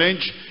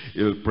challenge.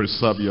 He'll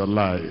preserve your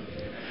life.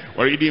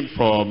 We're reading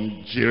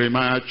from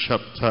Jeremiah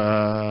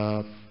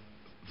chapter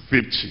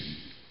 50.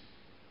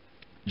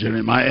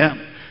 Jeremiah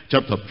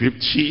chapter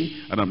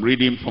 50, and I'm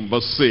reading from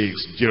verse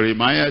 6.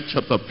 Jeremiah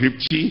chapter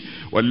 50,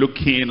 we're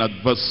looking at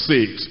verse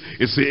 6.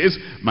 It says,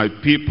 my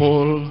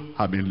people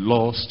have been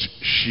lost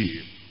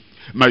sheep.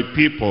 My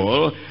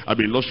people have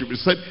been lost sheep. It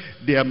said,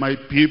 they are my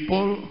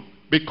people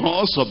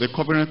because of the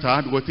covenant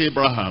I had with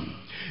Abraham.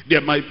 They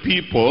are my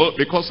people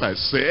because I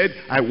said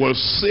I will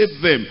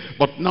save them,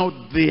 but now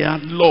they are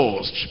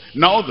lost.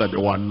 Now that they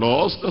were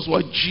lost, that's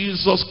why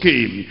Jesus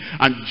came.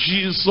 And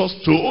Jesus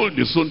told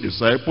his own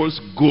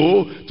disciples,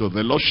 go to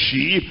the lost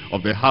sheep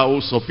of the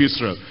house of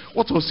Israel.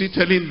 What was he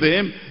telling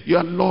them? You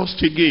are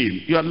lost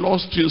again. You are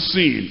lost in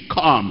sin.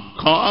 Come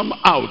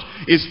out.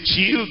 It's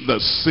still the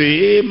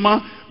same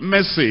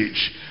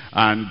message.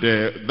 And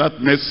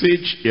that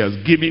message he has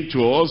given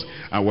to us,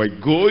 and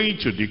we're going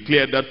to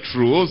declare that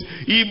truth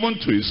even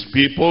to his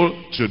people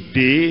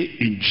today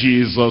in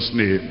Jesus'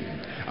 name.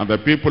 And the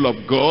people of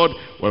God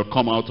will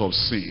come out of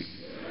sin.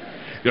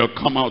 They'll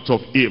come out of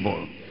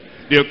evil.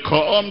 They'll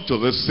come to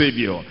the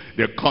Savior.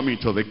 They're coming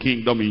to the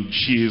kingdom in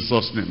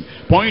Jesus' name.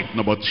 Point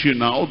number 2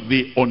 now,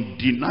 the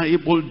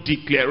undeniable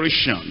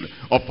declaration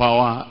of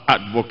our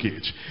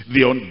advocate.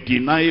 The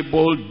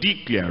undeniable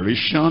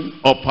declaration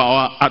of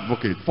our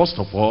advocate. First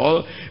of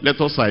all, let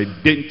us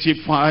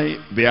identify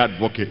the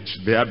advocate.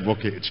 The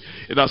advocate.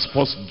 That's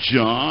 1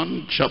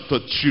 John chapter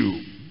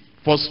 2.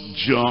 1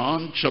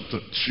 John chapter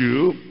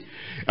 2.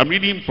 I'm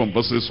reading from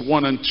verses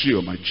 1 and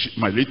 2.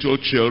 My little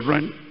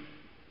children,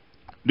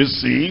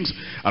 these things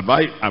have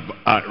I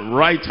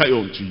write I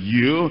unto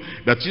you,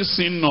 that you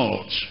sin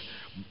not.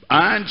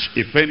 And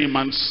if any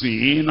man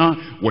sin,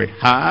 we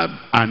have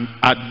an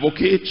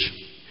advocate.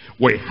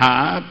 We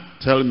have,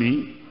 tell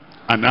me,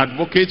 an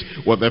advocate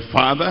with the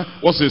Father.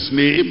 What's his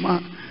name?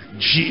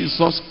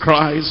 Jesus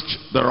Christ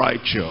the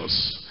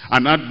righteous.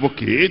 An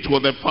advocate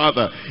with the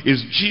Father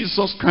is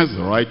Jesus Christ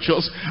the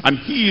righteous, and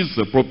he is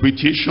the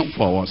propitiation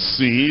for our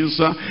sins,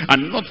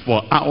 and not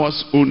for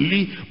ours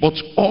only, but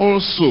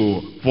also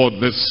for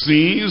the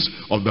sins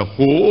of the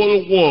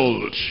whole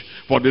world.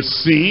 For the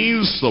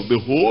sins of the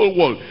whole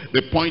world.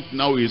 The point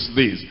now is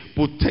this: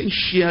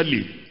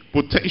 potentially,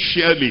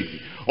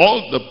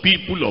 all the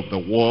people of the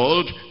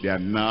world, they are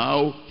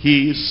now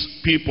his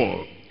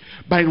people.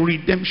 By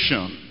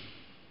redemption,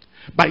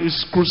 by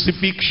his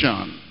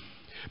crucifixion,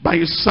 by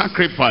his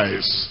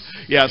sacrifice,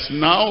 he has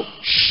now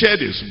shed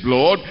his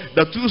blood,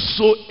 that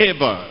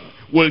whosoever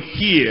will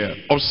hear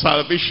of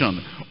salvation,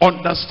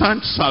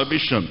 understand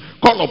salvation,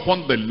 call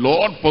upon the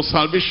Lord for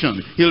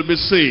salvation, he'll be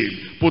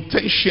saved.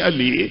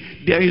 Potentially,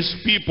 there is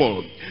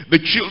people. The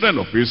children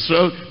of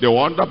Israel, they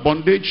were under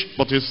bondage,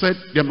 but he said,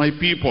 they're my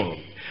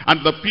people.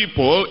 And the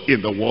people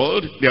in the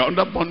world, they are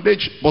under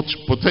bondage, but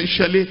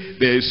potentially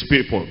there is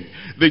people.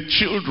 The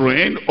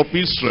children of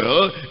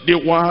Israel, they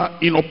were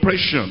in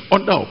oppression,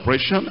 under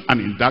oppression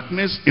and in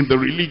darkness in the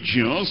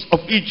religions of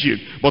Egypt.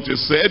 But he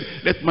said,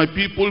 let my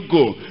people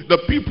go. The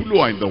people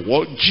who are in the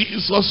world,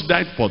 Jesus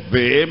died for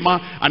them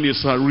and is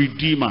a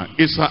redeemer,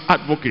 is an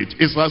advocate,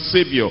 is a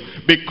savior.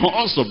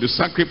 Because of the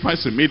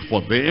sacrifice he made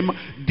for them,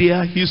 they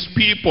are his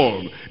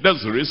people.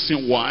 That's the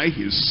reason why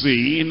he's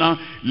saying,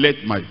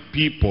 let my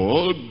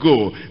people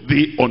go.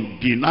 The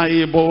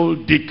undeniable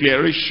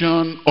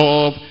declaration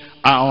of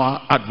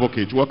our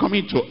advocate. We're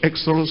coming to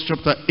Exodus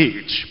chapter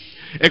 8.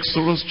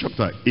 Exodus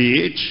chapter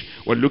 8,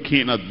 we're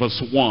looking at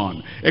verse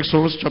 1.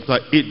 Exodus chapter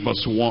 8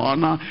 verse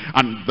 1.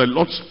 And the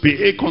Lord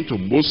spake unto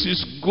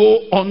Moses,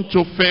 go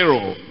unto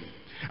Pharaoh,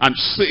 and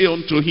say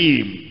unto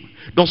him,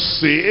 thus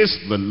says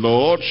the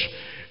Lord,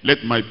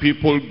 let my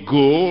people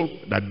go,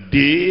 that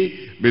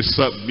they may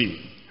serve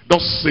me.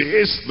 Thus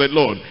says the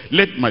Lord,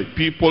 let my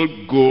people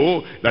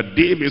go, that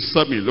they may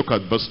serve me. Look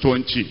at verse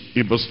 20.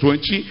 In verse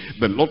 20,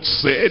 the Lord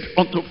said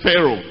unto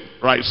Pharaoh,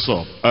 rise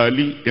up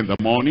early in the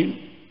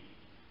morning,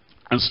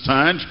 and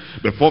stand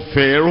before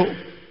Pharaoh,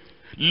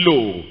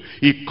 Lo,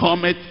 he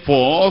cometh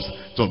forth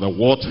to the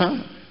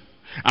water,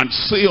 and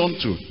say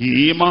unto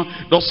him,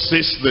 thus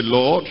says the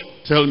Lord,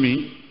 tell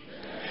me,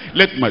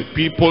 let my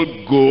people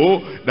go,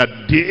 that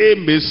they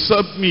may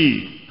serve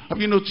me. Have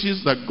you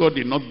noticed that God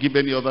did not give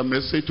any other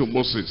message to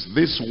Moses?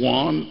 This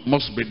one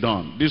must be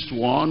done. This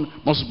one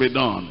must be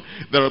done.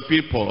 There are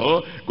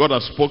people, God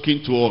has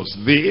spoken to us.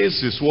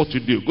 This is what to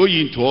do. Go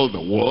ye into all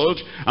the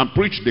world and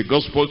preach the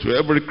gospel to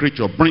every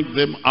creature. Bring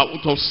them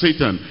out of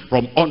Satan,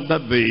 from under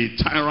the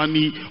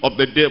tyranny of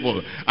the devil.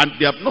 And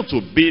they have not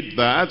obeyed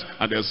that.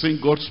 And they are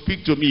saying, God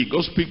speak to me.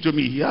 God speak to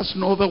me. He has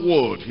no other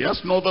word. He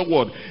has no other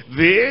word.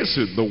 This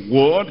is the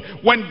word.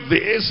 When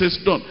this is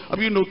done.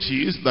 Have you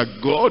noticed that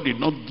God did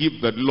not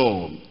give the law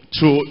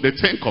to the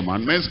 10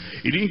 Commandments?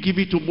 He didn't give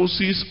it to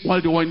Moses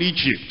while they were in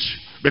Egypt.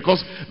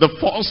 Because the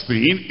first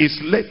thing is,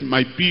 let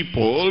my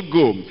people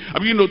go.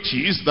 Have you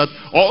noticed that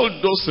all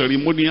those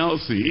ceremonial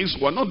things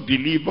were not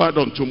delivered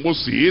unto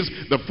Moses?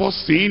 The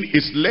first thing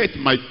is, let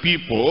my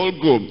people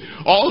go.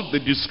 All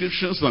the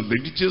descriptions and the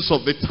details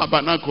of the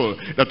tabernacle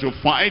that you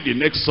find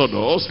in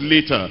Exodus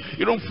later,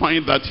 you don't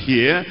find that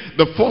here.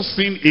 The first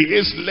thing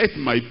is, let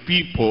my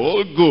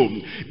people go.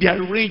 The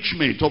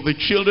arrangement of the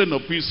children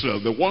of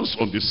Israel, the ones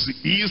on the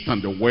east and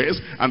the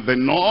west and the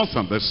north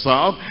and the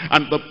south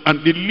and the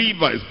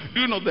Levites,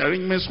 do you know the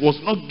arrangements was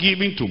not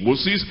given to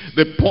Moses?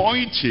 The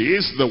point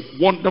is, the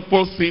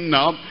wonderful thing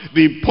now,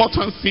 the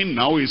important thing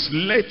now is,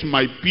 let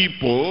my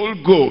people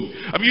go.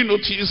 Have you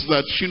noticed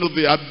that, you know,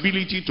 the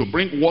ability to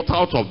bring water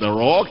out of the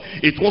rock,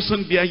 it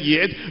wasn't there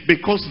yet,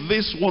 because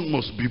this one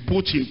must be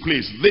put in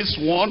place. This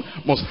one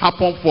must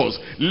happen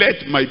first.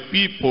 Let my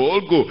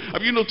people go.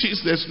 Have you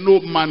noticed there's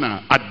no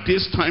manna at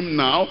this time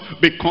now?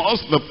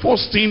 Because the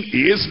first thing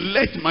is,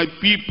 let my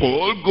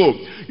people go.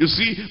 You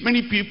see,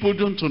 many people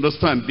don't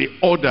understand the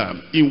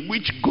order in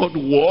which God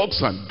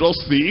works and does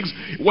things.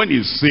 When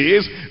he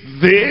says,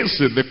 this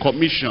is the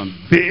commission,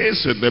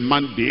 this is the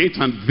mandate,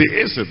 and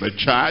this is the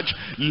charge,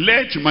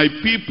 let my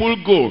people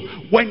go.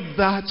 When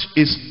that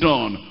is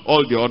done,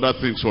 all the other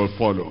things will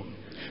follow.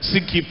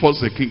 Seek ye first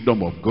the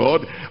kingdom of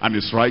God and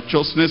his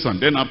righteousness,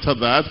 and then after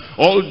that,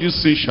 all these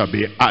things shall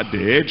be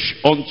added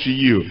unto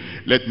you.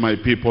 Let my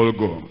people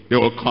go. They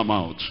will come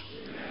out.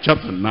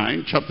 Chapter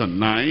 9,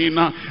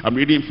 I'm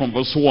reading from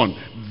verse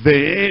 1.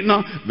 Then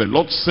the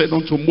Lord said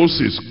unto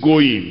Moses, go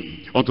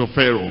in unto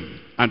Pharaoh,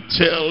 and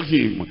tell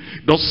him,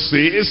 thus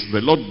says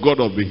the Lord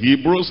God of the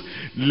Hebrews,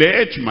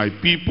 let my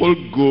people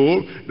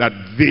go, that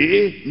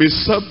they may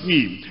serve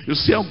me. You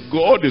see how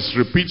God is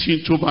repeating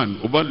it over and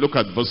over. Look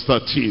at verse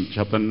 13,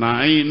 chapter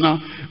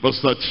 9, verse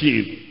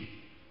 13.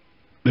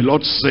 The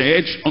Lord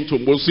said unto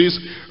Moses,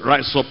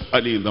 rise up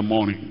early in the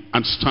morning,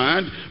 and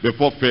stand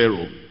before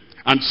Pharaoh,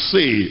 and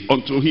say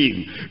unto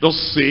him, thus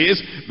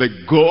says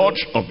the God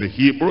of the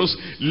Hebrews,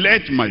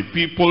 let my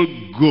people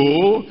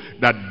go,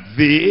 that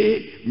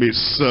they may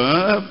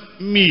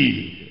serve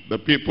me. The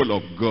people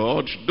of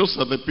God, those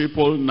are the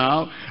people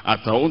now at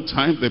our own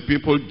time, the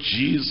people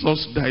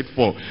Jesus died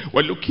for.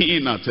 We're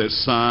looking at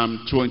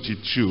Psalm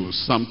 22.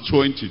 Psalm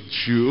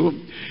 22.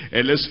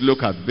 And let's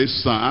look at this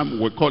psalm.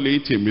 We call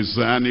it a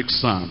Messianic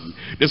psalm.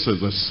 This is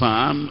the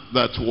psalm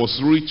that was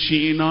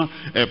reaching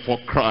for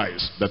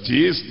Christ. That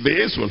is,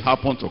 this will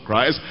happen to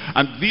Christ,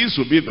 and these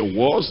will be the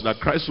words that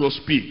Christ will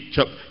speak.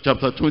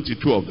 Chapter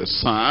 22 of the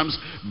Psalms,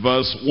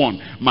 verse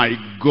 1. My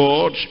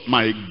God,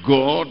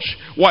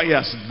 why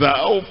hast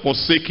thou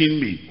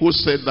forsaken me? Who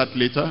said that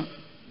later?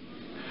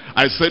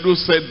 I said, who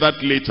said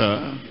that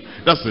later?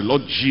 That's the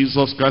Lord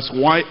Jesus Christ.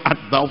 Why art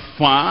thou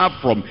far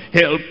from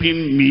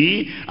helping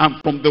me and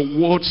from the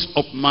words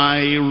of my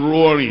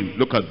roaring?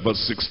 Look at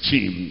verse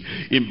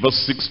 16. In verse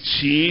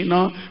 16,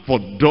 for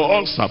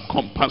dogs have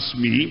compassed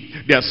me,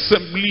 the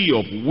assembly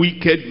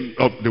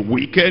of the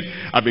wicked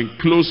have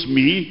enclosed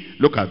me.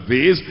 Look at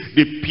this.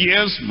 They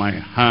pierced my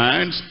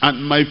hands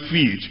and my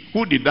feet.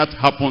 Who did that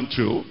happen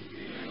to?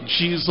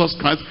 Jesus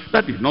Christ.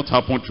 That did not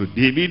happen to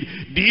David.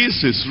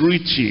 This is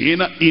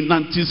written in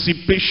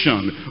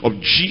anticipation of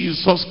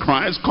Jesus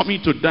Christ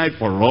coming to die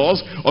for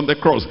us on the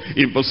cross.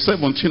 In verse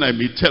 17, I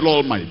may tell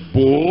all my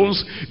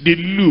bones, they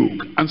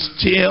look and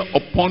stare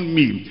upon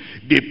me.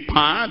 They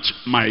part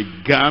my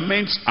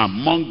garments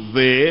among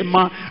them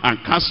and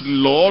cast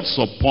lots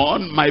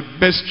upon my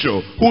vesture.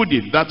 Who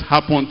did that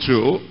happen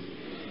to?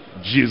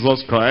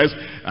 Jesus Christ.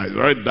 I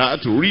read that.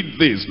 Read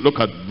this. Look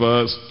at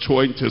verse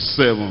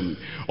 27.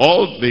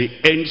 All the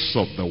ends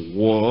of the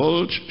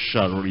world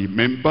shall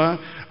remember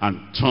and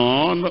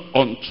turn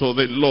unto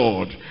the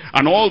Lord,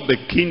 and all the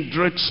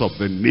kindreds of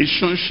the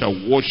nations shall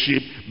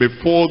worship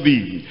before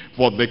thee.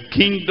 For the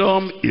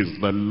kingdom is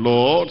the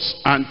Lord's,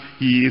 and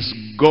he is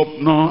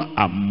governor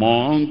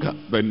among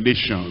the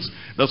nations.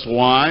 That's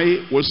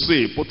why we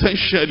say,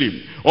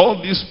 potentially,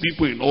 all these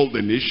people in all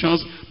the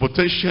nations,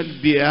 potentially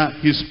they are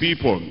his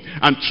people.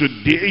 And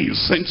today he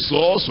sends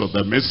us with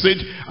the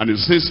message, and he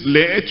says,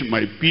 let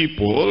my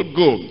people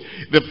go.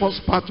 The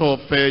first part of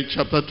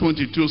chapter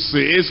 22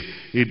 says,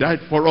 he died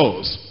for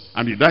us.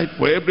 and he died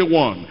for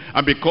everyone.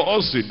 And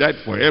because he died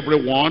for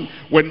everyone,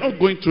 we're not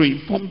going to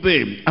inform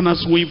them. And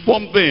as we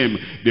inform them,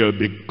 they'll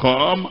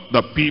become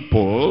the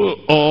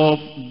people of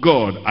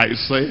God.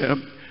 Isaiah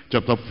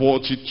chapter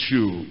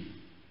 42.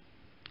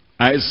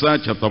 Isaiah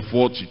chapter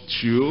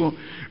 42,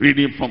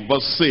 reading from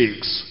verse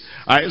 6.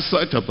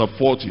 Isaiah chapter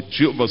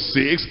 42, verse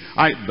 6.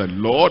 I, the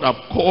Lord, have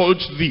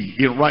called thee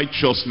in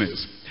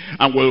righteousness,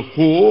 and will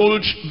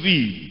hold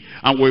thee,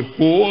 and will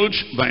hold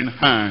thine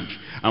hand,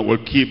 and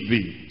will keep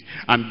thee,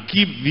 and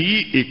give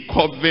thee a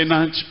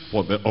covenant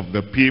of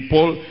the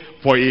people,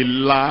 for a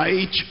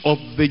light of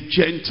the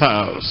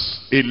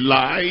Gentiles. A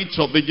light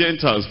of the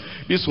Gentiles.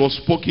 This was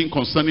spoken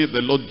concerning the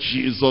Lord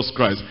Jesus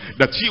Christ,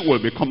 that he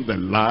will become the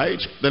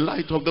light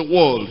of the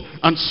world.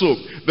 And so,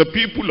 the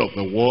people of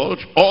the world,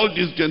 all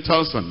these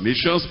Gentiles and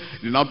nations,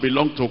 they now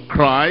belong to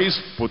Christ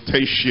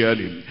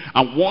potentially.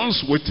 And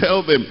once we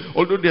tell them,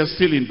 although they are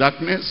still in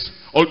darkness,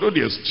 although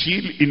they are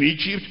still in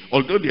Egypt,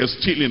 although they are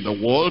still in the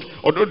world,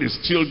 although they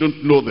still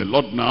don't know the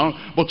Lord now,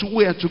 but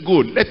where to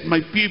go? Let my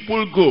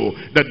people go,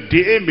 that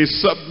they may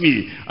serve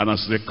me. And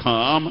as they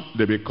come,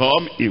 they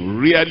become in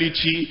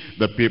reality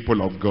the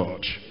people of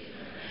God.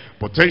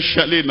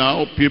 Potentially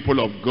now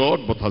people of God,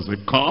 but as they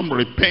come,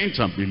 repent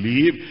and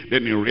believe,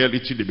 then in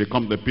reality they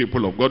become the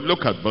people of God.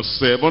 Look at verse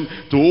 7.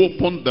 To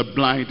open the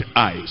blind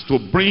eyes, to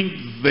bring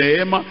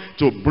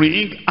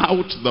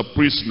out the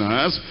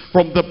prisoners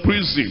from the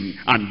prison,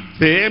 and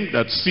them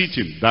that sit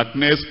in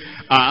darkness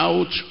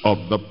out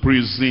of the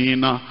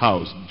prison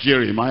house.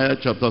 Jeremiah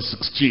chapter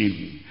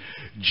 16.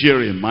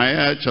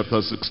 Jeremiah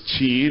chapter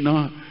 16,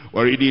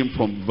 we're reading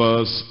from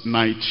verse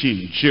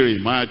 19.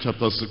 Jeremiah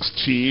chapter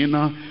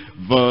 16,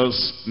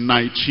 verse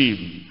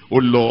 19. O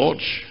Lord,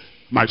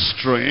 my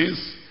strength,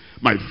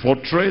 my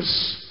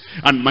fortress,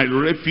 and my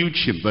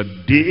refuge in the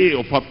day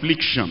of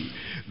affliction,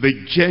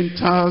 the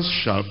Gentiles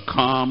shall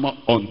come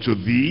unto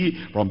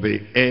thee from the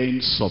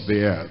ends of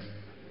the earth.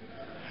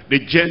 The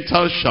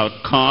Gentiles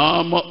shall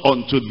come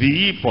unto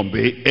thee from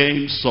the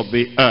ends of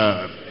the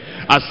earth.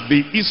 As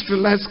the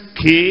Israelites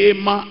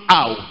came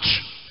out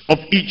of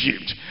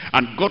Egypt,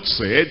 and God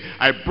said,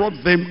 I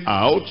brought them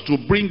out to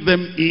bring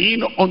them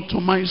in unto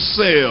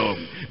myself.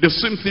 The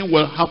same thing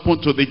will happen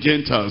to the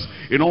Gentiles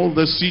in all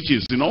the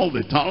cities, in all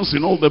the towns,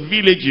 in all the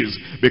villages,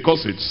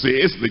 because it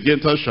says, the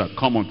Gentiles shall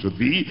come unto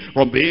thee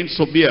from the ends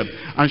of the earth,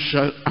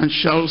 and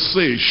shall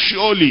say,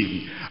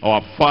 surely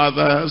our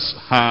fathers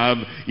have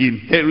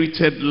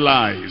inherited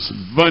lies,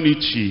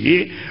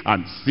 vanity,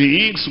 and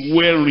things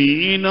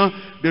wherein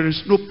there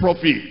is no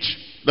profit.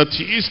 That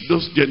is,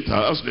 those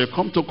Gentiles, they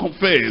come to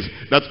confess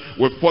that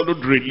we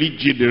followed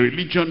religion, the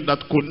religion that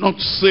could not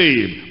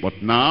save.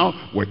 But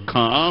now we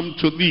come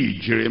to thee.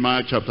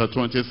 Jeremiah chapter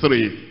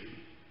 23.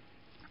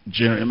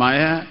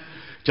 Jeremiah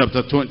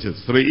chapter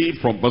 23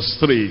 from verse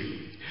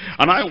 3.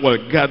 And I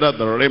will gather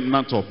the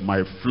remnant of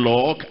my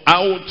flock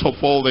out of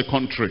all the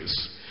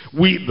countries,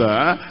 whither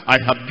I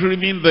have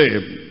driven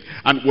them,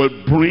 and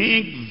will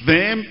bring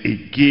them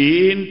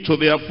again to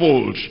their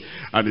fold,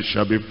 and it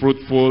shall be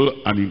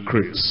fruitful and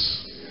increase.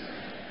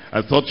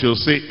 I thought you'll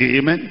say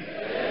amen.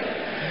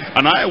 Amen.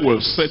 And I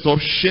will set up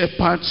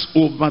shepherds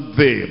over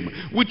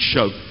them, which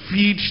shall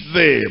feed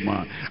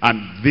them,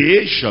 and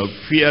they shall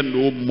fear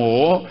no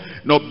more,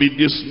 nor be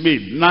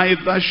dismayed,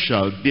 neither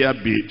shall there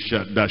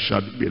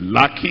be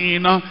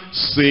lacking,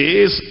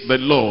 says the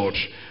Lord.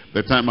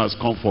 The time has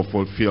come for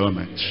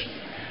fulfillment.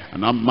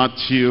 And now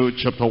Matthew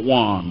chapter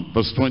 1,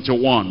 verse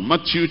 21.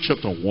 Matthew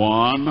chapter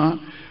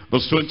 1,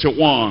 verse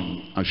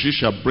 21, and she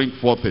shall bring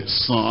forth a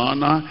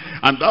son,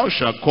 and thou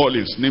shalt call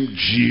his name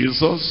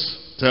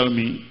Jesus. Tell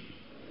me.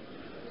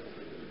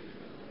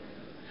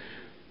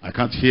 I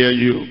can't hear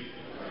you.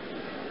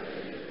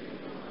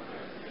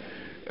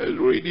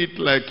 Read it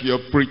like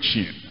you're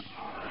preaching.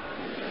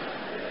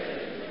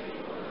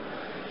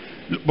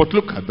 But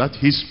look at that,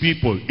 his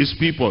people,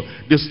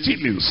 they're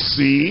still in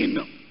sin.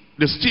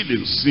 They're still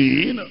in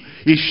sin.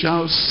 He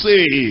shall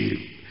save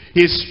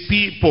his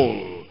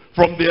people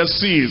from their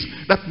sins.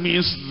 That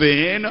means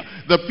then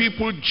the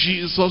people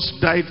Jesus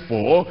died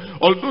for,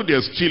 although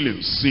they're still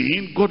in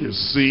sin, God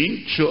is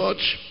saying,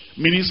 church,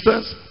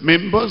 ministers,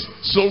 members,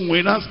 soul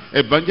winners,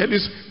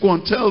 evangelists, go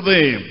and tell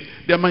them,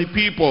 they're my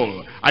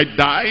people. I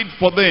died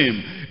for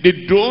them.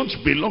 They don't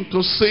belong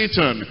to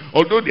Satan.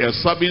 Although they are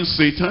serving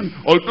Satan,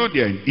 although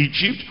they are in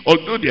Egypt,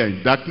 although they are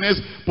in darkness,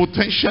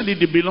 potentially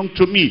they belong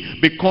to me,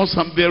 because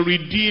I'm their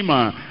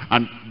Redeemer.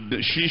 And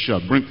she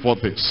shall bring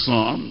forth a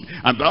son,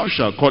 and thou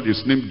shalt call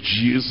his name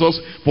Jesus,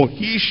 for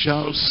he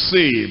shall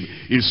save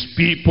his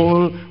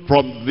people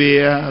from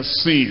their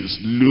sins.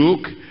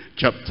 Luke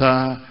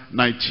chapter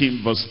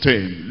 19 verse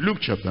 10. Luke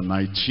chapter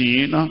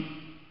 19,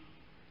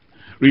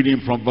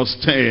 reading from verse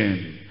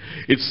 10.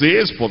 It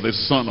says, for the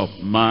Son of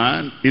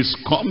Man is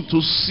come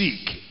to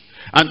seek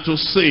and to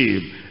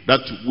save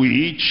that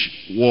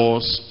which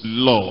was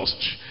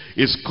lost.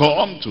 Is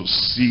come to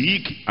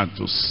seek and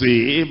to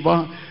save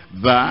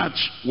that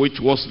which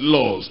was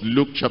lost.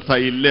 Luke chapter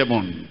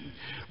 11,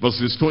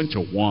 verses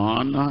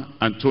 21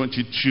 and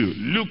 22.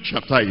 Luke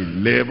chapter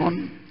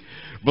 11,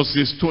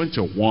 Verses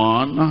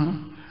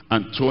 21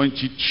 and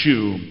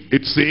 22.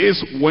 It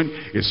says, when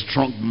a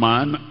strong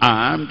man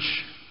armed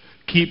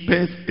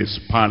keepeth his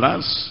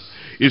palace,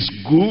 his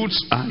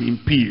goods are in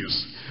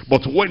peace.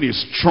 But when a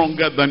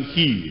stronger than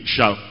he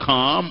shall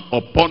come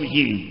upon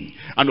him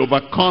and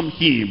overcome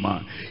him,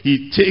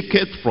 he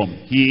taketh from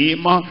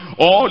him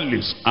all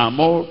his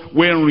armor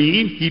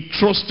wherein he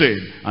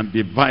trusted, and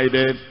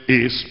divided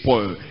his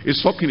spoil.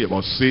 He's talking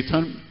about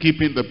Satan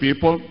keeping the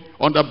people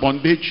under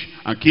bondage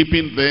and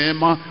keeping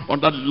them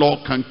under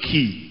lock and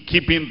key,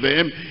 keeping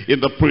them in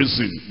the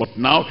prison. But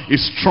now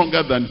he's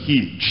stronger than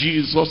he,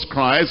 Jesus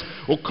Christ,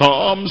 who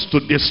comes to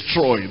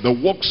destroy the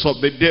works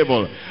of the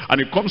devil, and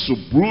he comes to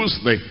bruise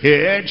the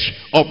head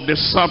of the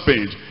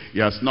serpent. He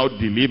has now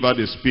delivered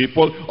his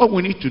people. All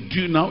we need to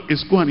do now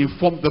is go and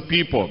inform the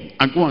people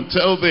and go and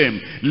tell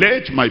them,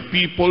 let my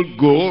people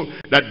go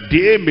that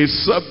they may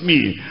serve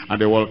me,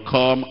 and they will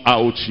come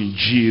out in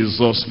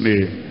Jesus'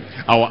 name.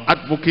 Our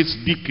advocate's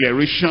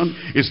declaration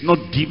is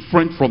not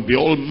different from the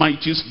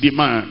Almighty's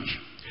demand.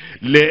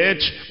 Let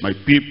my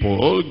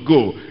people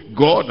go.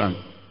 God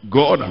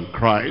and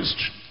Christ,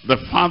 the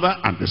Father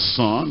and the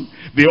Son,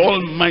 the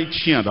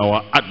Almighty and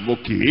our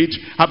advocate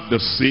have the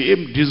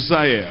same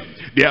desire.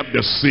 They have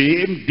the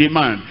same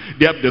demand.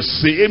 They have the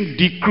same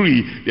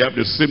decree. They have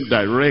the same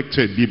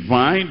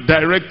divine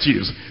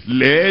directives.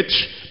 Let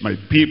my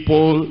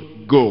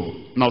people go.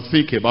 Now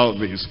think about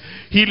this.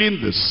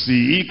 Healing the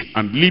sick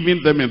and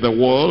leaving them in the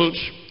world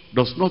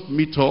does not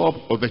meet up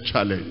with the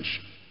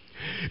challenge.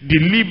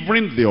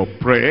 Delivering the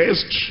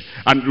oppressed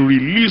and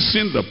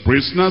releasing the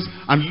prisoners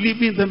and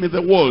leaving them in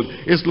the world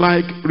is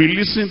like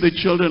releasing the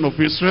children of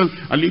Israel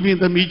and leaving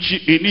them in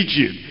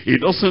Egypt. It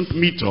doesn't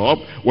meet up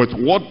with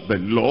what the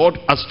Lord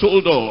has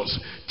told us.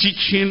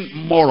 Teaching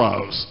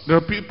morals. There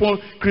are people,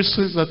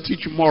 Christians, that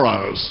teach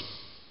morals.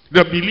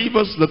 There are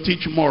believers that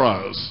teach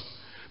morals.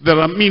 There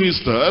are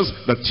ministers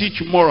that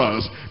teach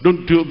morals.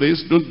 Don't do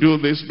this, don't do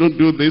this, don't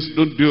do this,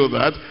 don't do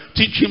that.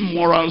 Teaching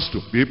morals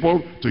to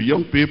people, to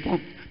young people.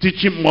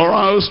 Teaching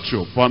morals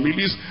to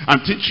families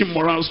and teaching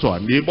morals to our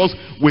neighbors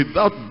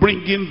without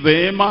bringing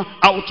them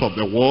out of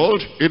the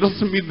world. It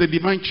doesn't meet the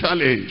divine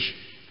challenge.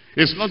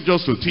 It's not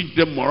just to teach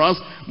them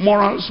morals.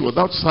 Morals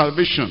without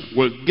salvation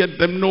will get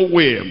them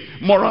nowhere.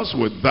 Morals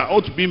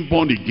without being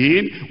born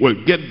again will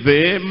get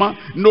them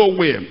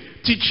nowhere.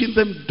 Teaching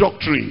them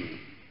doctrine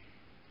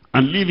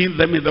and leaving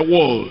them in the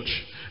world.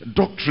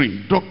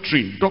 Doctrine,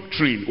 doctrine,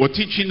 doctrine. We're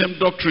teaching them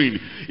doctrine.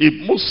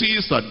 If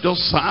Moses had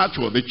just sat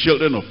with the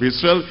children of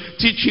Israel,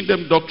 teaching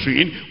them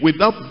doctrine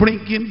without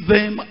bringing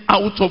them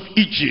out of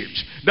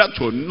Egypt, that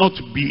will not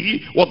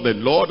be what the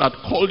Lord had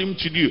called him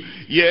to do.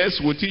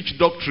 Yes, we teach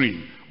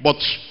doctrine, but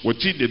we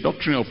teach the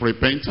doctrine of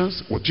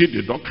repentance, we teach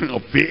the doctrine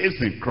of faith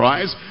in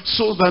Christ,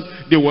 so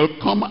that they will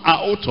come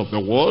out of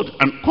the world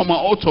and come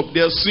out of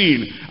their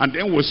sin. And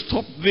then we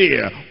stop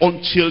there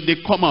until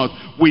they come out.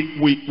 We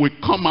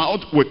come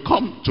out, we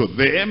come to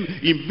them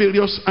in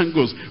various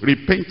angles.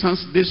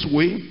 Repentance this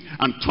way,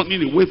 and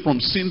turning away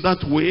from sin that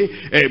way,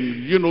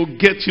 and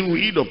getting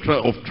rid of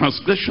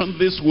transgression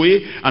this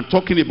way, and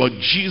talking about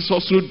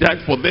Jesus who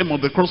died for them on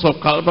the cross of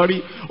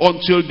Calvary.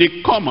 Until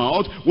they come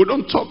out, we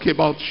don't talk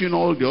about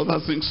all the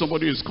other things.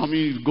 Somebody is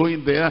coming, is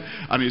going there,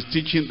 and is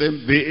teaching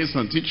them this,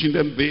 and teaching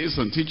them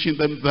this, and teaching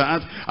them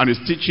that, and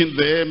is teaching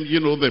them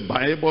the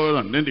Bible,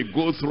 and then they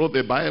go through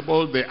the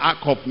Bible, the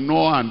Ark of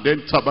Noah, and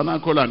then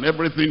tabernacle and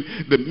everything,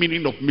 the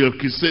meaning of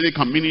Melchizedek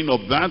and meaning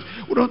of that.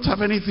 We don't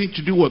have anything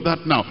to do with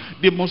that now.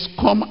 They must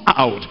come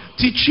out.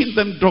 Teaching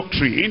them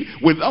doctrine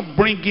without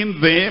bringing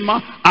them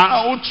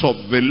out of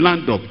the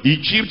land of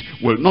Egypt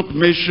will not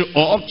measure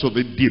up to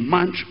the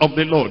demand of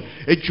the Lord.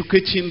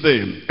 Educating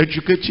them.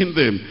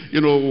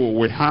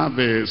 We have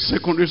a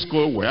secondary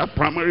school, we have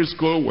primary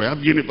school, we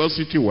have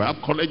university, we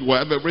have college, we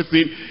have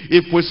everything.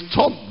 If we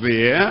stop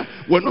there,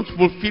 we're not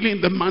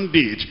fulfilling the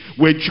mandate.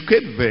 We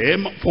educate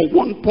them for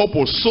one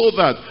purpose, so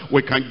that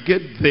we can get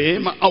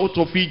them out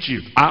of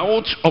Egypt,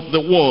 out of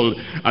the world,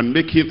 and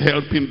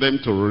helping them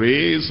to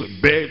raise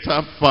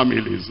better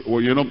families.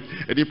 Well,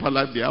 at Deeper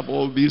Life, they have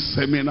all these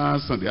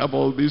seminars, and they have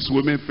all these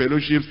women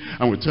fellowships,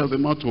 and we tell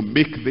them how to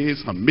make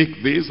this, and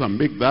make this, and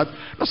make that.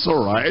 That's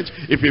all right,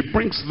 if it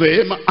brings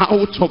them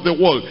out of the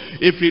world.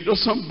 If it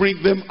doesn't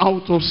bring them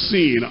out of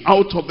sin,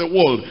 out of the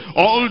world,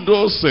 all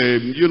those,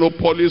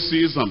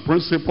 policies and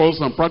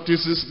principles and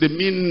practices, they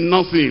mean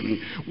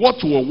nothing. What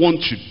we want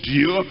to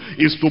do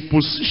is to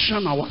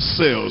position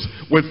ourselves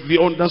with the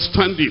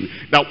understanding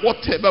that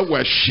whatever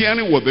we're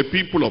sharing with the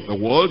people of the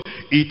world,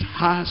 it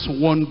has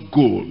one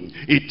goal,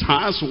 it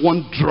has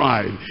one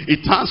drive,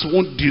 it has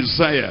one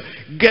desire.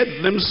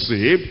 Get them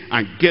saved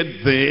and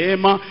get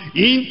them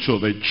into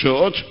the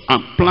church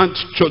and plant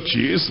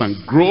churches and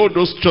grow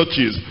those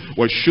churches.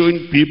 We're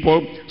showing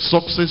people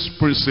success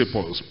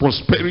principles,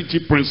 prosperity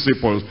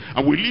principles,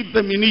 and we leave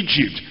them in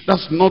Egypt.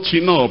 That's not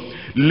enough.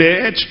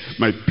 Let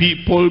my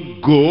people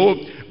go.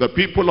 The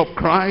people of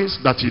Christ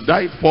that he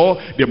died for,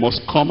 they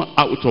must come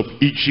out of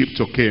Egypt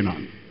to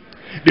Canaan.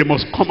 They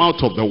must come out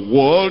of the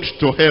world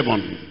to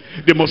heaven.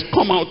 They must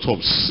come out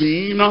of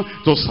sin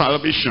to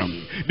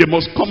salvation. They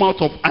must come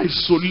out of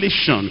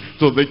isolation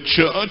to the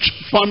church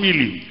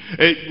family.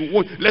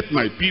 Let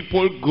my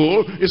people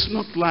go. It's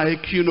not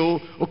like, you know,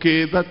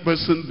 okay, that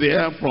person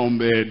there from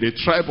the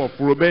tribe of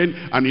Reuben,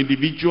 an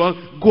individual,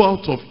 go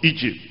out of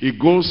Egypt. He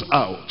goes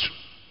out.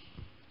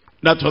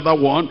 That other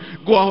one,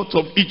 go out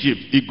of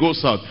Egypt, he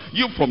goes out.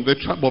 You from the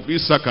tribe of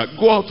Issachar,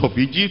 go out of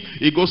Egypt,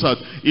 he goes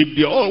out. If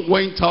they all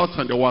went out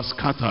and they were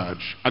scattered,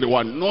 and they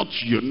were not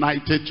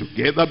united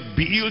together,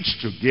 built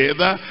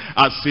together,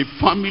 as a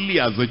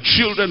family, as the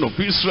children of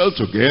Israel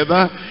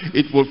together,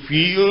 it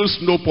fulfills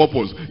no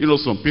purpose. You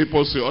know, some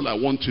people say, all I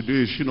want to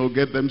do is, you know,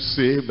 get them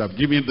saved. I've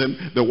given them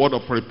the word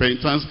of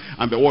repentance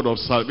and the word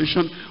of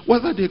salvation.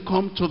 Whether they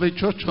come to the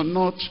church or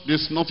not,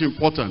 it's not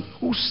important.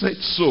 Who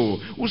said so?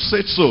 Who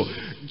said so?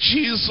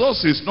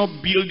 Jesus is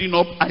not building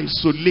up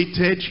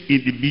isolated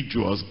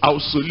individuals,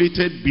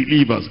 isolated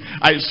believers,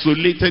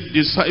 isolated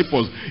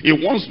disciples. He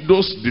wants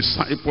those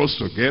disciples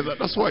together.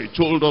 That's why he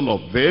told all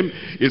of them,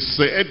 he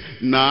said,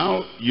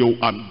 now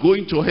I'm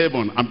going to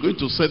heaven. I'm going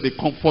to send the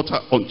comforter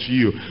unto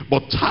you.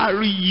 But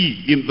tarry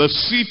ye in the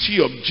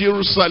city of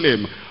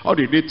Jerusalem. How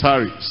did they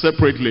tarry?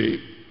 Separately.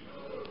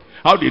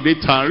 How did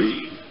they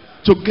tarry?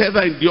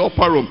 Together in the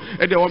upper room.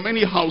 And there were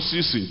many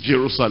houses in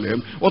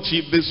Jerusalem. What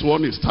if this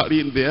one is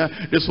tarrying there,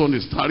 this one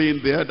is tarrying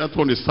there, that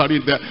one is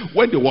tarrying there?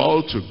 When they were all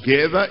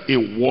together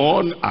in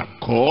one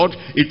accord,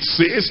 it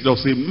says there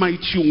was a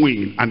mighty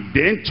wind, and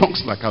then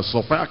tongues like as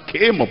of fire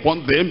came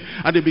upon them,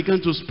 and they began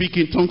to speak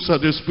in tongues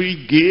as the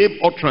Spirit gave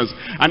utterance.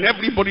 And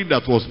everybody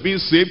that was being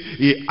saved,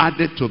 he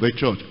added to the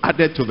church,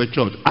 added to the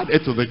church,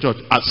 added to the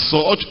church, as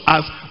such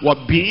as were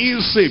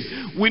being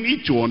saved. We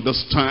need to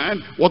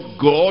understand what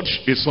God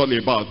is all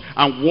about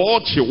and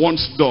what he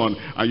wants done,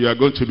 and you are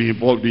going to be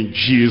involved in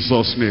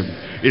Jesus' name.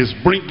 It's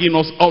bringing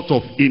us out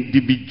of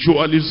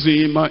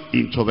individualism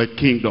into the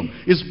kingdom.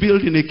 It's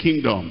building a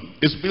kingdom.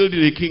 It's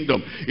building a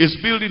kingdom. It's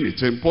building a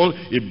temple.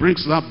 It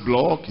brings that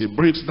block, it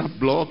brings that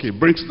block, it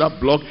brings that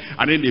block,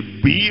 and then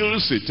it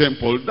builds a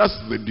temple. That's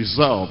the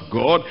desire of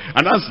God,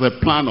 and that's the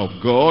plan of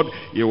God.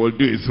 He will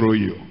do it through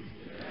you.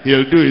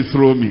 He'll do it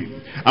through me.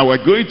 And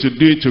we're going to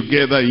do it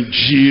together in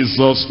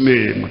Jesus'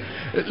 name.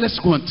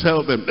 Let's go and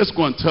tell them. Let's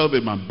go and tell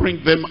them and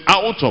bring them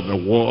out of the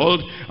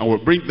world, and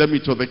we'll bring them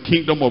into the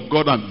kingdom of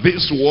God, and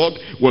this work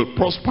will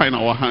prosper in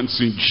our hands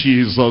in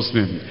Jesus'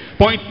 name.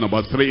 Point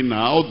number 3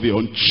 now, the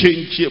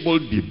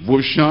unchangeable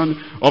devotion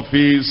of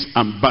his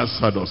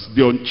ambassadors.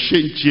 The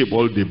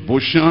unchangeable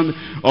devotion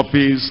of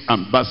his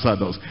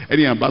ambassadors.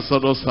 Any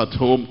ambassadors at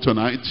home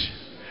tonight?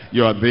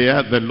 You are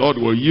there. The Lord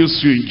will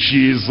use you in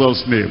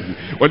Jesus' name.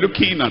 We're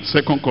looking at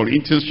 2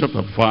 Corinthians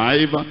chapter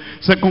 5.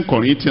 2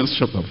 Corinthians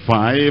chapter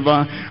 5.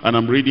 And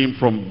I'm reading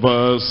from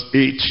verse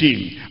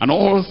 18. And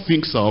all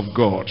things are of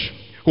God,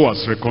 who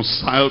has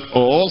reconciled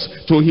us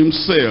to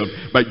himself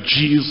by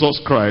Jesus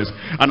Christ,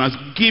 and has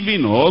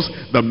given us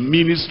the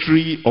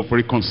ministry of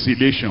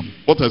reconciliation.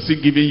 What has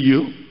he given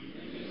you?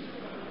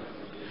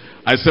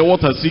 I said,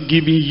 what has he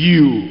given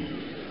you?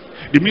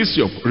 The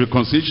ministry of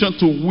reconciliation,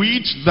 to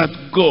which that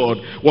God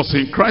was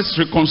in Christ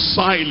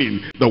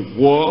reconciling the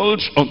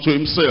world unto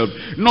himself,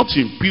 not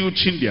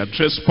imputing their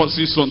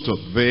trespasses unto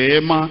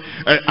them,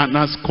 and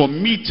has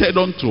committed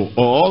unto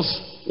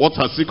us. What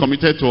has he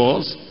committed to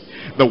us?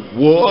 The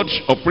word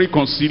of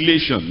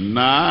reconciliation.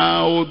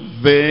 Now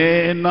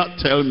then,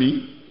 tell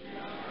me.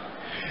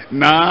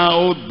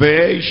 Now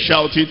then,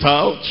 shout it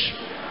out.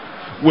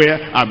 We're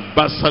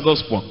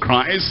ambassadors for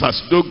Christ,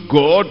 as though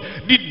God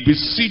did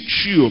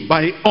beseech you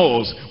by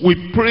us.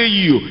 We pray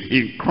you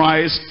in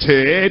Christ's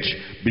stead,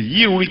 be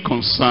ye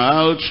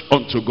reconciled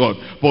unto God.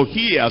 For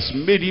he has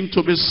made him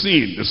to be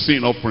sin, the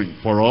sin offering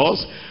for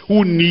us,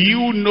 who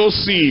knew no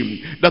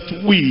sin, that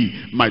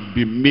we might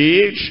be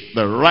made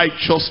the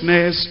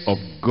righteousness of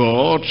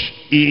God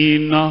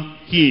in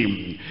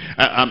him.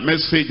 Our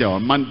message,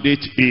 our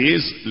mandate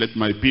is, let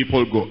my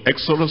people go.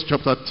 Exodus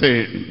chapter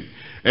 10.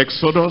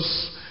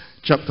 Exodus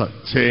chapter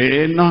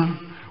 10,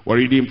 we're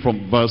reading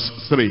from verse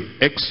 3.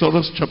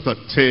 Exodus chapter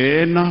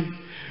 10,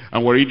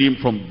 and we're reading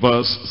from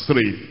verse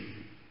 3.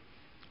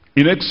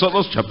 In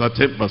Exodus chapter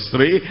 10 verse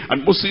 3,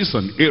 and Moses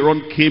and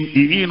Aaron came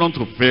in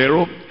unto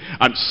Pharaoh,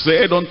 and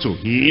said unto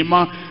him,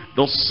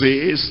 thus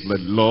says the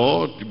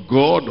Lord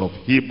God of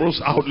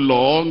Hebrews, how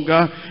long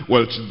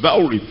wilt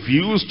thou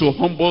refuse to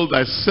humble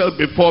thyself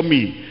before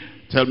me?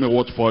 Tell me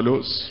what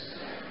follows.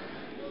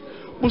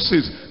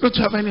 Moses, don't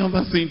you have any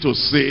other thing to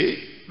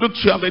say? Don't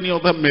you have any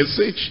other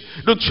message?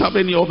 Don't you have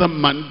any other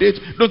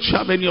mandate? Don't you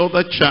have any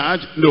other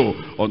charge? No.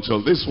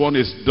 Until this one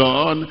is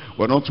done,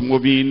 we're not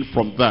moving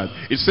from that.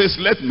 It says,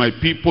 let my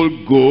people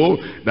go,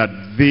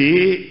 that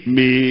they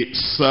may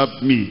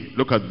serve me.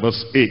 Look at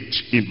verse 8.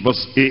 In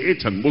verse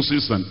 8, and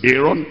Moses and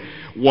Aaron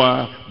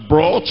were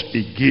brought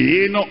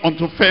again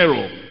unto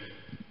Pharaoh,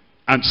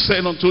 and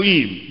said unto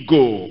him,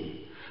 go,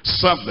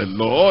 serve the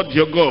Lord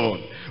your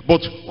God.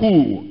 But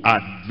who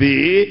are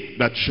they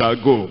that shall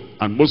go?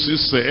 And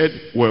Moses said,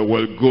 we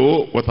will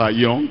go with our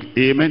young,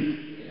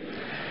 amen.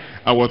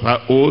 And with our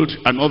old,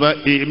 another,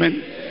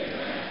 amen.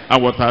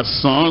 And with our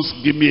sons,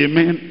 give me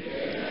amen.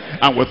 Amen.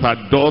 And with our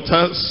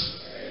daughters.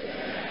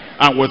 Amen.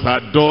 And with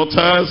our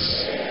daughters.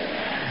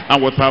 Amen.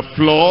 And with our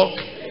flock.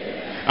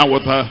 Amen. And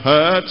with our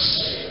herds.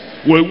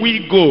 Will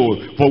we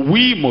go? For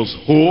we must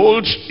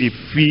hold a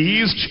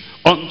feast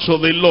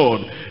unto the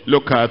Lord.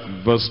 Look at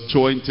verse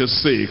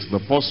 26, the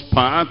first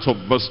part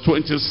of verse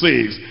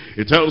 26.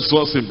 It tells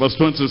us in verse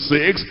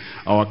 26,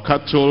 our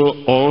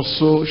cattle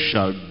also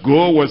shall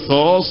go with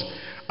us,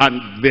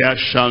 and there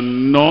shall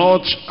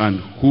not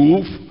an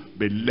hoof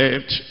be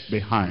left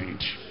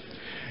behind.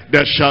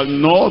 There shall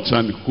not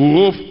an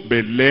hoof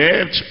be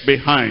left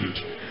behind.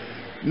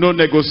 No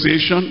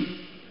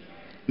negotiation,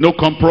 no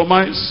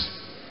compromise,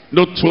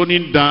 no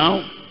toning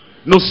down,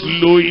 no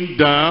slowing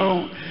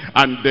down.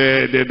 And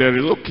there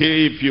is,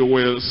 okay, if you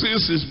will,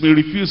 since it's been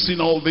refusing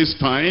all this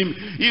time,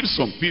 if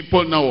some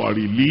people now are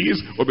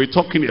released, we'll be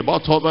talking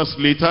about others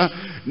later,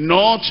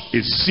 not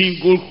a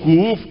single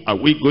hoof are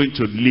we going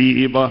to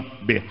leave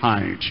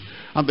behind.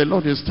 And the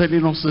Lord is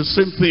telling us the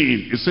same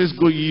thing. He says,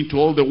 go ye into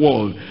all the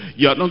world.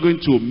 You are not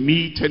going to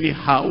meet any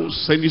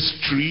house, any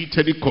street,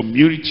 any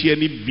community,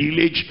 any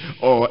village,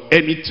 or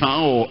any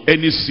town, or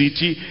any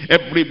city.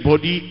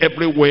 Everybody,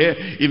 everywhere,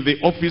 in the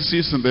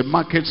offices, in the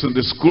markets, in the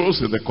schools,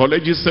 in the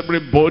colleges,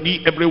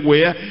 everybody,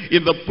 everywhere,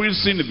 in the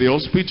prison, in the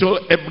hospital,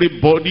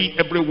 everybody,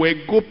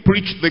 everywhere. Go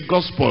preach the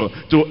gospel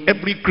to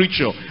every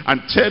creature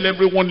and tell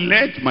everyone,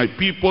 let my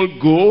people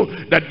go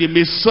that they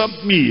may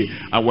serve me.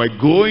 And we're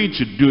going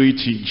to do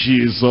it in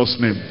Jesus'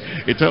 name.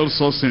 It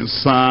tells us in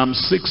Psalm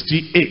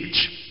 68.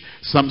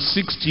 Psalm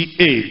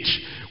 68.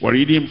 We're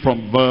reading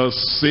from verse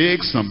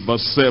 6 and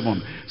verse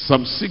 7.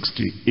 Psalm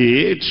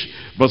 68,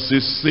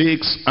 verses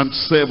 6 and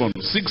 7.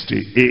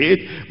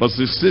 68,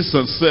 verses 6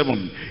 and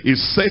 7. He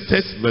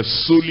setteth the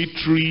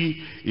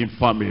solitary in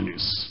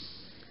families.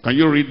 Can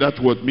you read that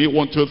with me?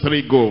 1, 2,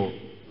 3, go.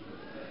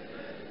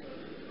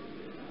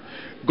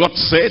 God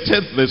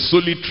setteth the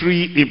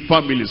solitary in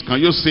families. Can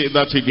you say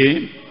that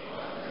again?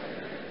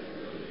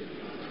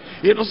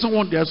 He doesn't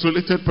want the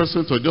isolated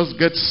person to just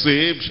get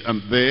saved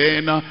and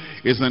then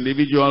is an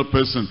individual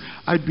person.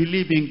 I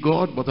believe in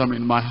God, but I'm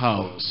in my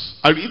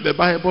house. I read the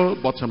Bible,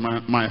 but I'm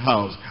in my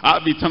house. I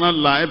have eternal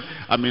life,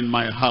 I'm in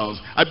my house.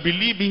 I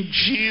believe in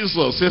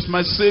Jesus as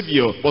my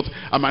Savior, but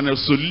I'm an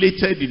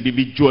isolated,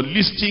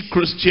 individualistic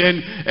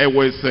Christian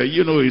with,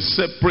 a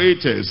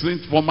separate thing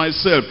for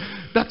myself.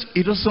 That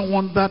he doesn't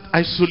want that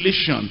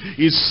isolation.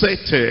 He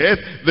setteth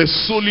the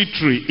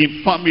solitary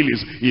in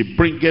families. He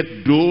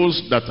bringeth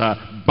those that are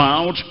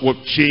bound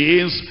with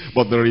chains,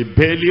 but the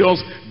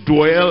rebellious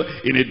dwell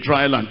in a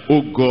dry land.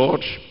 O God,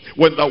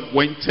 when thou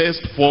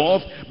wentest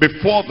forth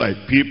before thy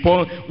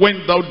people,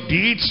 when thou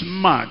didst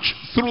march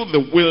through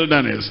the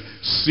wilderness,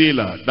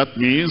 Selah. That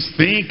means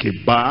think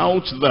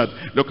about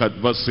that. Look at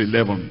verse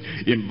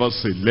 11. In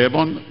verse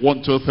 11,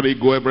 1, 2,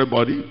 3, go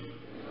everybody.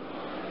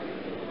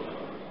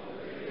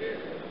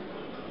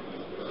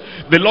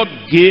 The Lord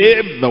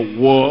gave the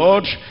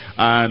word,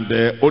 and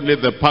only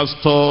the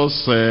pastors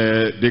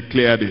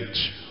declared it.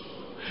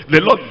 The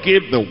Lord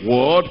gave the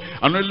word,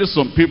 and only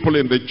some people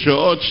in the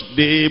church,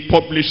 they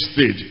published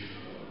it.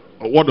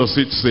 What does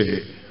it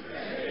say?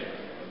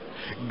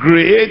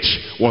 Great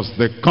was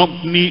the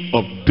company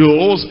of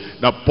those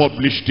that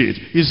published it.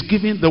 He's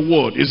giving the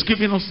word. He's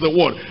giving us the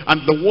word.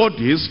 And the word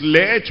is,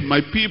 let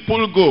my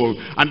people go.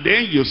 And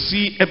then you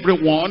see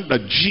everyone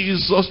that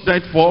Jesus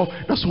died for.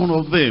 That's one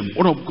of them.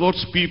 One of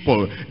God's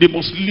people. They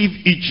must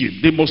leave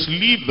Egypt. They must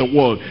leave the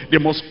world. They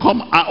must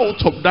come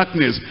out of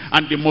darkness.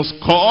 And they must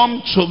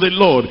come to the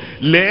Lord.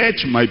 Let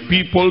my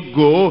people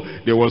go.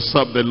 They will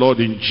serve the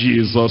Lord in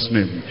Jesus'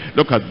 name.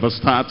 Look at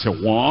verse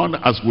 31.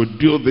 As we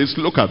do this,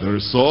 look at the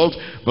result.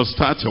 Verse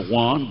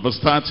 31, verse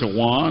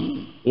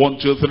 31, 1,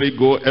 2, 3,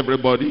 go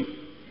everybody.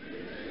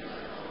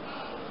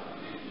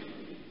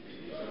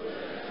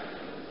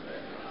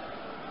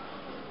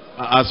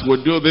 As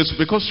we do this,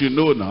 because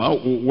now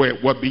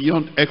we're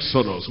beyond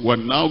Exodus,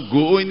 we're now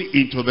going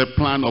into the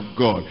plan of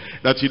God,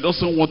 that he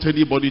doesn't want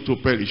anybody to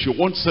perish. He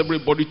wants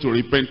everybody to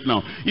repent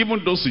now. Even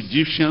those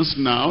Egyptians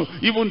now,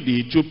 even the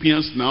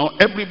Ethiopians now,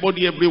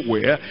 everybody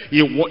everywhere,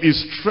 he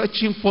is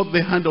stretching for the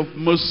hand of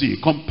mercy,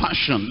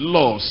 compassion,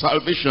 love,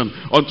 salvation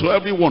unto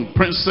everyone.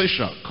 Princess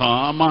shall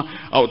come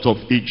out of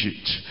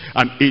Egypt,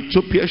 and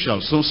Ethiopia shall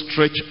soon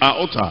stretch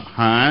out her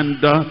hand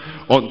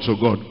unto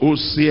God.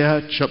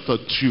 Hosea chapter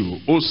 2.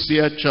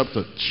 Hosea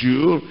chapter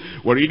 2.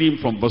 We're reading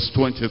from verse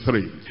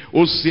 23.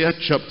 Hosea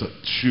chapter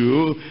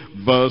 2,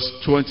 verse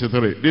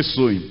 23. This is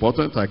so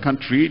important. I can't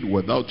read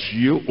without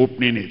you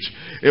opening it.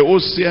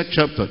 Hosea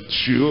chapter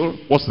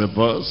 2. What's the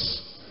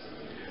verse?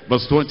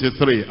 Verse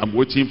 23. I'm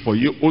waiting for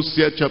you.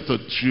 Hosea chapter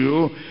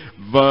 2,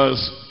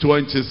 verse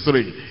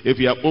 23. If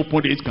you have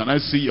opened it, can I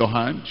see your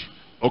hand?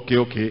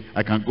 Okay,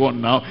 I can go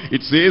on now.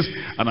 It says,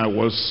 and I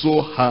will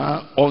sow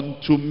her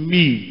unto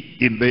me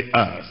in the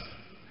earth.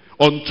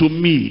 Unto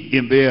me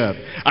in the earth.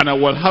 And I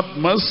will have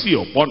mercy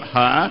upon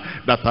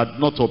her that had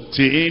not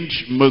obtained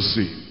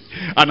mercy.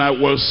 And I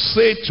will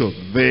say to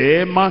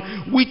them,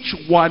 which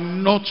were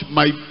not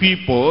my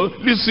people,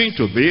 listen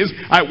to this,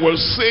 I will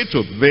say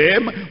to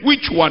them,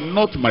 which were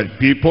not my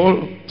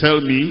people,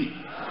 tell me,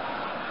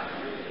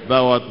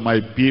 thou art my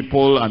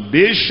people, and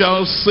they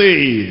shall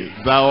say,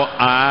 thou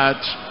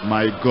art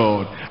my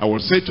God. I will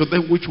say to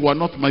them which were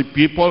not my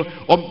people,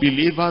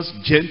 unbelievers,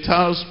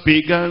 Gentiles,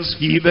 pagans,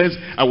 heathens,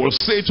 I will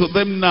say to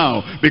them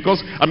now,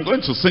 because I'm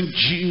going to send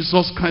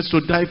Jesus Christ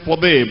to die for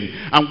them.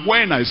 And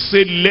when I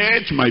say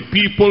let my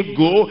people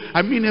go,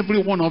 I mean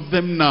every one of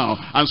them now.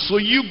 And so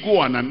you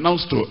go and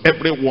announce to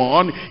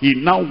everyone, he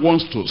now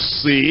wants to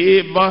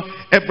save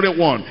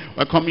everyone.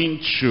 We're coming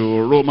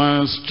to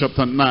Romans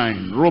chapter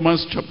 9.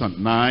 Romans chapter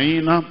 9.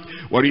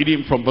 We're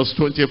reading from verse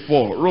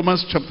 24.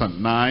 Romans chapter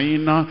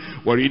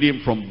 9. We're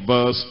reading from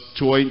verse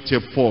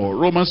 24.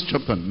 Romans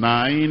chapter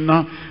 9,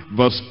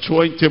 verse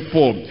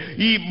 24.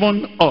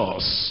 Even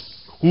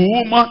us,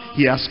 whom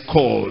he has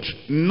called,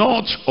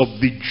 not of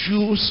the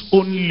Jews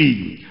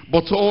only,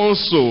 but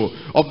also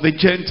of the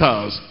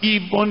Gentiles,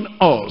 even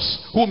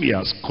us, whom he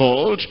has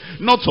called,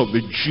 not of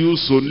the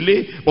Jews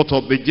only, but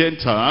of the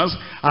Gentiles,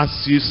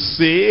 as he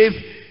saith,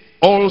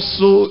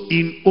 also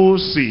in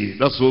Hosea,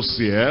 that's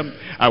Hosea,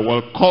 I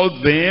will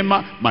call them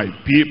my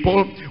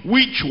people,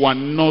 which were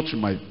not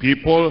my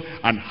people,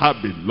 and have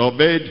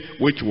beloved,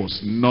 which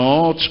was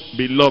not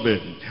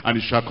beloved. And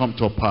it shall come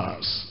to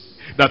pass,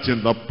 that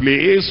in the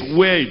place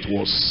where it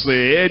was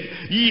said,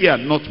 ye are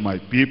not my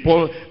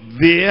people,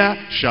 there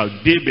shall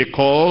they be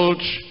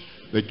called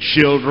the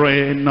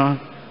children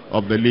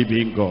of the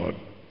living God.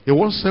 He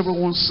wants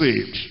everyone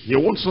saved. He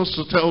wants us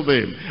to tell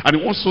them. And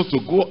he wants us to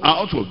go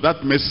out with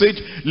that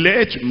message,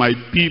 let my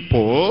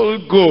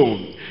people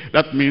go.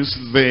 That means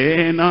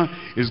then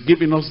he's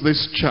giving us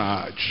this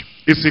charge.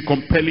 It's a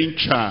compelling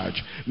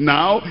charge.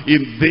 Now,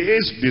 in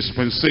this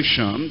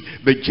dispensation,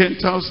 the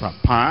Gentiles are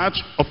part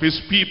of his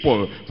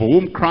people for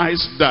whom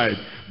Christ died.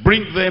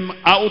 Bring them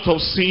out of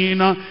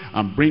sin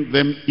and bring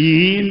them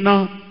in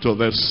to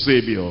the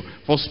Savior.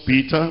 1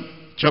 Peter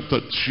chapter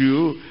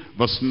 2,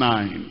 verse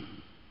 9.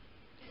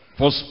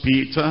 1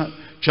 Peter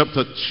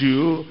chapter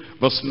 2,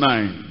 verse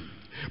 9.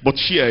 But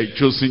ye are a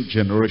chosen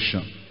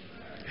generation,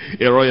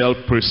 a royal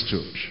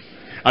priesthood,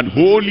 and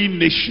holy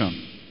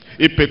nation,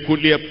 a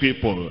peculiar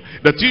people,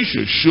 that ye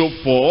should show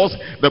forth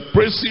the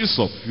praises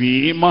of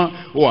him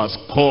who has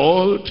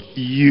called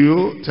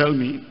you, tell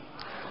me,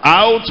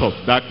 out of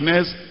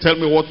darkness. Tell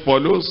me what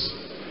follows.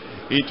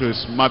 Into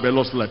his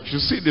marvelous light. You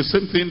see the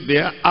same thing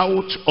there,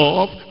 out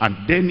of and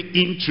then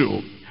into.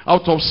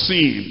 Out of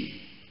sin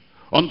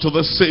unto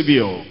the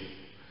Savior,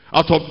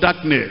 out of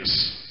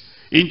darkness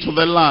into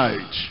the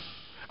light,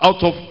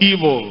 out of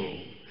evil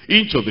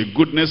into the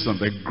goodness and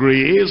the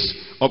grace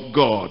of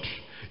God.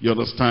 You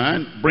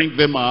understand? Bring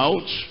them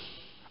out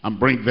and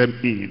bring them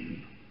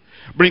in.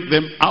 Bring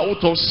them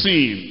out of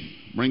sin,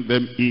 bring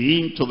them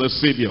into the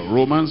Savior.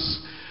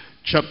 Romans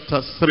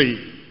chapter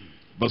 3,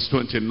 verse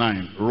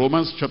 29.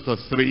 Romans chapter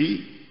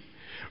 3,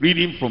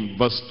 reading from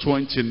verse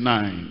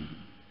 29.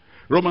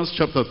 Romans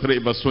chapter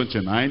 3, verse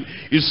 29.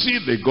 Is he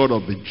the God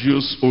of the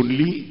Jews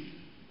only?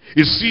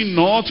 Is he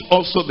not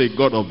also the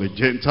God of the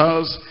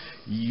Gentiles?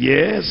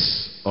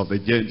 Yes, of the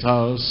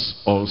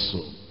Gentiles also.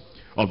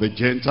 Of the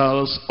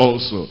Gentiles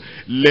also.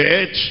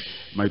 Let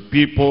my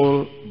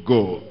people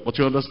go. But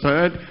you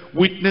understand?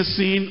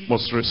 Witnessing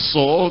must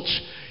result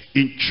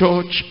in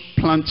church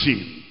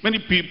planting. Many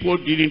people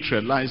didn't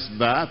realize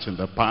that in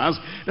the past.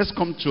 Let's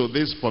come to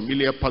this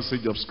familiar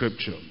passage of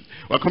scripture.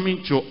 We're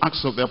coming to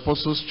Acts of the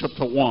Apostles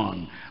chapter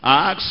 1.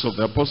 Acts of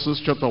the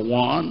Apostles chapter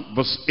 1,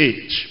 verse 8.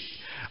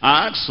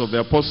 Acts of the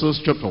Apostles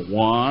chapter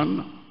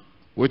 1,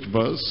 which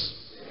verse?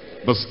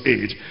 Verse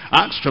 8.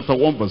 Acts chapter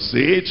 1, verse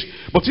 8.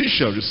 But ye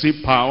shall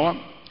receive power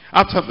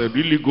after the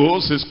Holy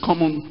Ghost is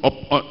come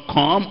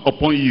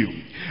upon you,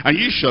 and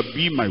ye shall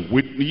be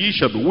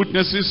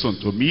witnesses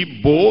unto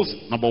me, both,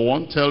 number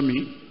one, tell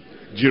me,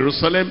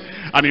 Jerusalem,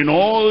 and in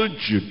all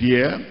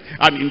Judea,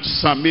 and in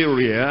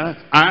Samaria,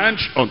 and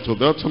unto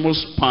the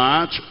uttermost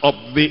part of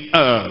the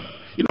earth.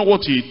 You know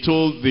what he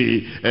told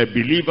the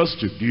believers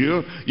to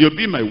do? You'll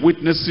be my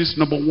witnesses,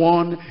 number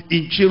one,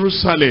 in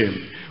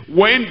Jerusalem.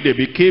 When they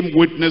became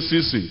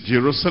witnesses in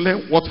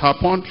Jerusalem, what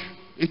happened?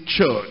 A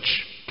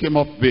church came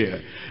up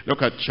there.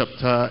 Look at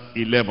chapter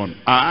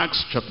 11.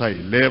 Acts chapter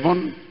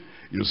 11.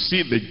 You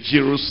see the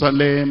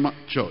Jerusalem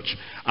church.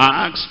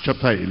 Acts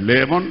chapter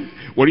 11.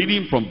 We're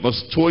reading from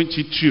verse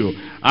 22.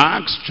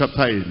 Acts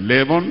chapter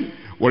 11.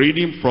 We're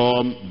reading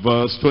from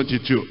verse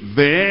 22.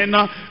 Then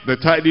the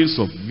tidings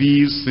of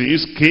these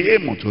things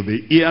came unto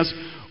the ears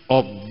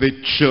of the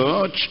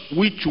church,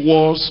 which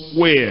was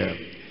where?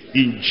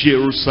 In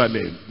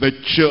Jerusalem. The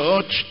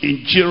church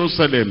in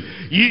Jerusalem.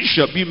 Ye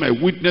shall be my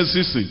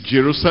witnesses in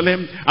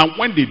Jerusalem. And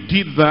when they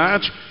did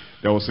that,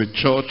 there was a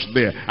church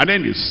there. And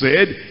then he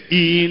said,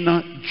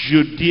 in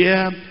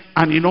Judea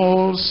and in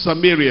all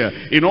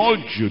Samaria, in all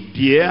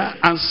Judea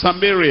and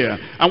Samaria.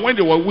 And when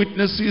there were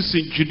witnesses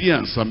in Judea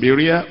and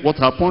Samaria, what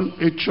happened?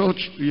 A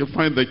church, you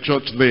find the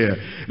church there.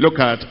 Look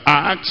at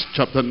Acts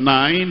chapter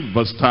 9,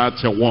 verse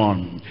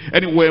 31.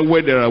 Anywhere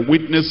where there are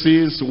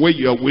witnesses, where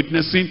you are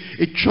witnessing,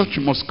 a church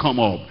must come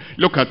up.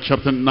 Look at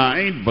chapter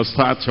 9, verse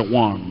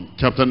 31.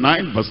 Chapter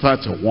 9, verse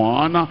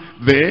 31.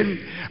 Then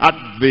at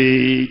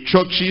the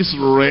churches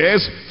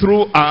rest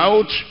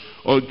throughout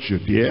all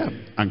Judea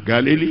and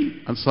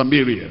Galilee and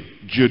Samaria.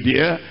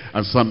 Judea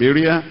and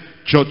Samaria,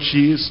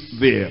 churches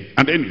there.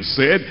 And then he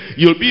said,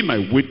 you'll be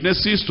my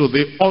witnesses to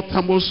the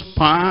uttermost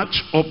part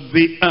of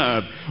the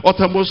earth.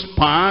 Uttermost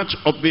part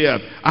of the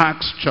earth.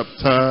 Acts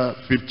chapter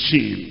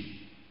 15.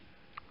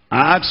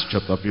 Acts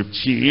chapter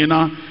 15,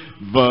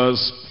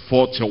 verse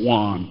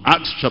 41.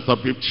 Acts chapter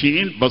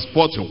 15, verse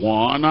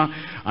 41.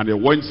 And they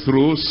went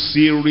through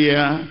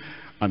Syria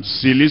and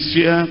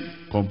Cilicia,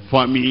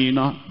 confirming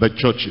the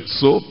churches.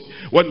 So,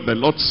 when the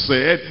Lord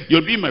said,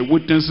 you'll be my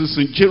witnesses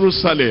in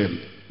Jerusalem.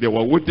 There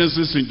were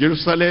witnesses in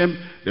Jerusalem,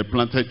 they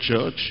planted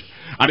church.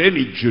 And then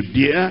in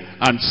Judea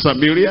and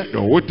Samaria,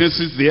 there were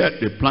witnesses there,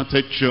 they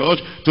planted church.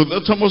 To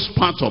the uttermost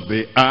part of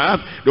the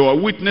earth, there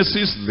were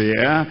witnesses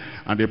there,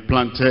 and they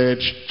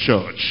planted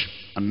church.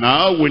 And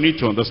now we need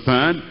to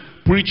understand,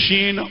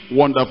 preaching,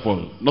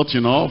 wonderful. Not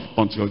enough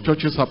until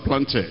churches are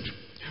planted.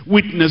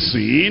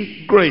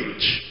 Witnessing,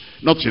 great.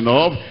 Not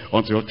enough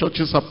until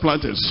churches are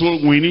planted.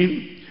 Soul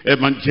winning,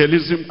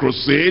 evangelism,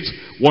 crusades,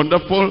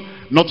 wonderful.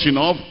 Not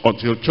enough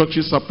until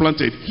churches are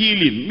planted.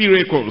 Healing,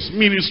 miracles,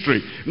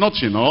 ministry,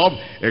 not enough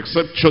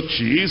except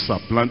churches are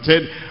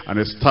planted and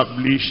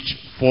established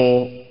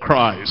for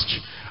Christ.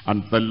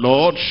 And the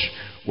Lord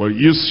will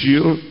use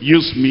you,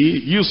 use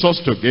me, use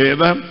us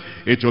together.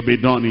 It will be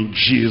done in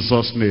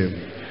Jesus'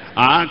 name.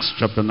 Acts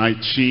chapter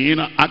 19,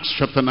 Acts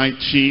chapter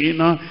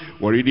 19,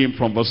 we're reading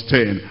from verse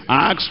 10.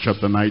 Acts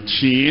chapter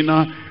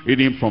 19,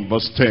 reading from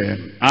verse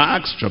 10.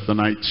 Acts chapter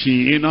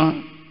 19,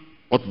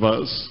 what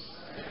verse?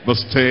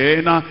 Verse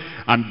 10.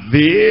 And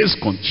this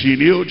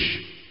continued,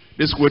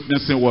 this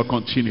witnessing will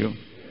continue.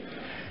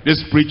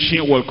 This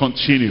preaching will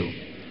continue.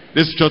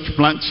 This church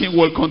planting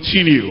will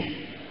continue.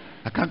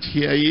 I can't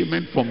hear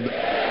amen from the...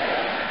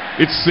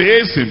 It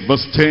says in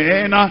verse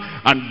 10,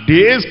 and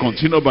days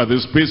continued by the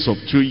space of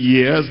 2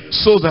 years,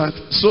 so that,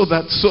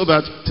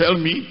 tell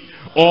me,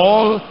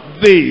 all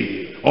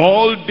they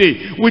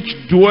which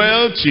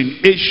dwelt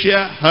in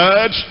Asia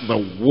heard the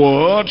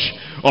word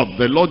of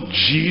the Lord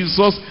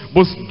Jesus,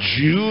 both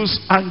Jews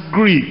and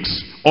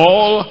Greeks,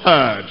 all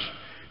heard.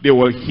 They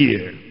will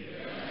hear.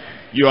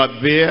 You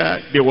are there,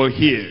 they will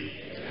hear.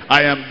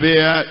 I am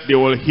there, they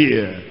will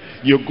hear.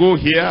 You go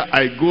here,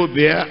 I go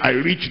there, I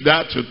reach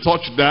that, to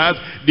touch that.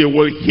 They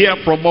will hear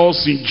from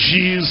us in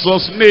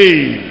Jesus'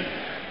 name.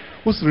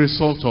 What's the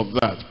result of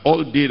that?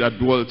 All they that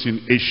dwelt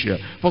in Asia.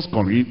 1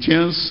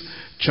 Corinthians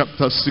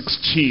chapter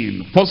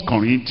 16. 1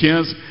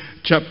 Corinthians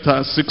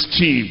chapter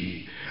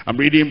 16. I'm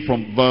reading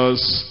from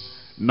verse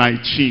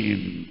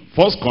 19.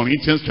 1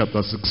 Corinthians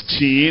chapter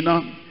 16.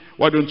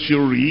 Why don't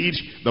you read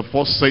the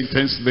first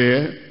sentence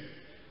there?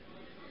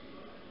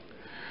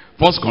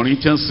 1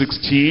 Corinthians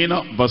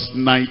 16, verse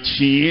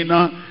 19,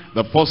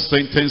 the first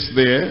sentence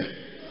there.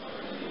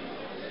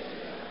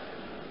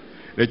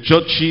 The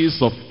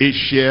churches of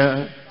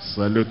Asia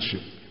salute you.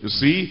 You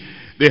see,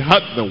 they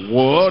heard the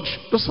word.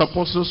 Those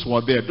apostles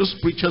were there. Those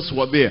preachers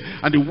were there.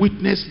 And they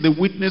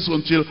witnessed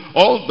until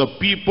all the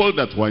people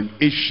that were in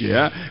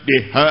Asia,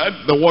 they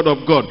heard the word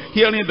of God.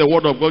 Hearing the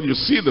word of God, you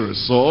see the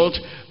result.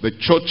 The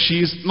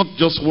churches, not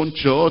just one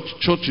church,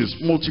 churches,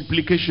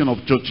 multiplication of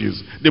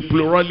churches, the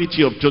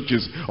plurality of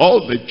churches.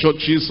 All the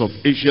churches of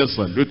Asia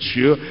salute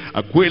you.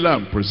 Aquila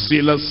and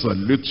Priscilla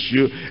salute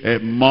you.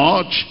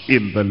 March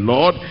in the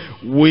Lord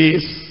with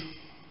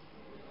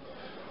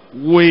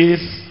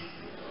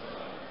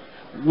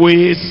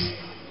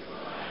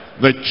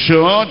the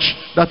church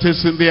that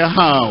is in their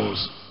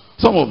house.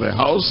 Some of the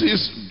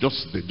houses,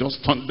 they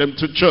just turned them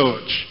to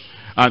church.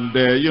 And,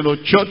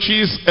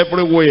 churches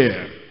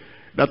everywhere.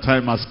 That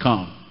time has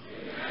come.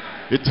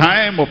 A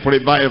time of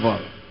revival.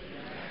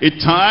 A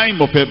time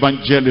of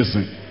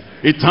evangelism.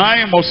 A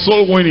time of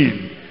soul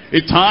winning.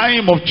 A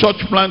time of church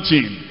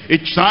planting. A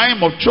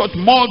time of church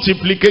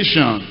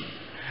multiplication.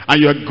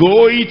 And you're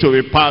going to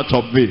be part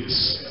of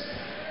this.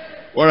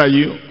 Where are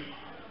you?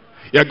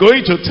 You're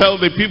going to tell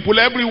the people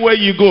everywhere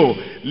you go,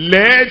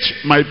 let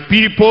my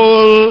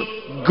people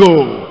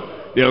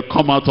go. They'll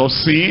come out of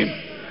sin.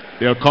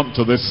 They'll come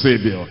to the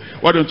Savior.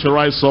 Why don't you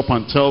rise up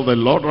and tell the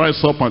Lord?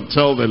 Rise up and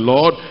tell the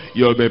Lord,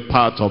 you'll be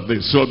part of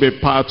this. You'll be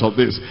part of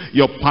this.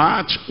 Your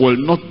part will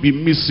not be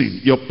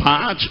missing. Your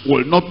part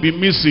will not be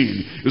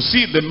missing. You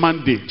see the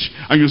mandate,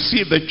 and you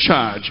see the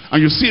charge,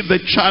 and you see the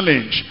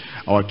challenge.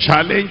 Our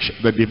challenge,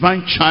 the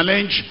divine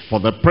challenge for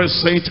the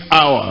present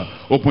hour.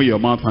 Open your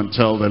mouth and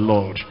tell the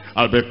Lord,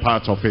 I'll be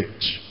part of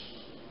it.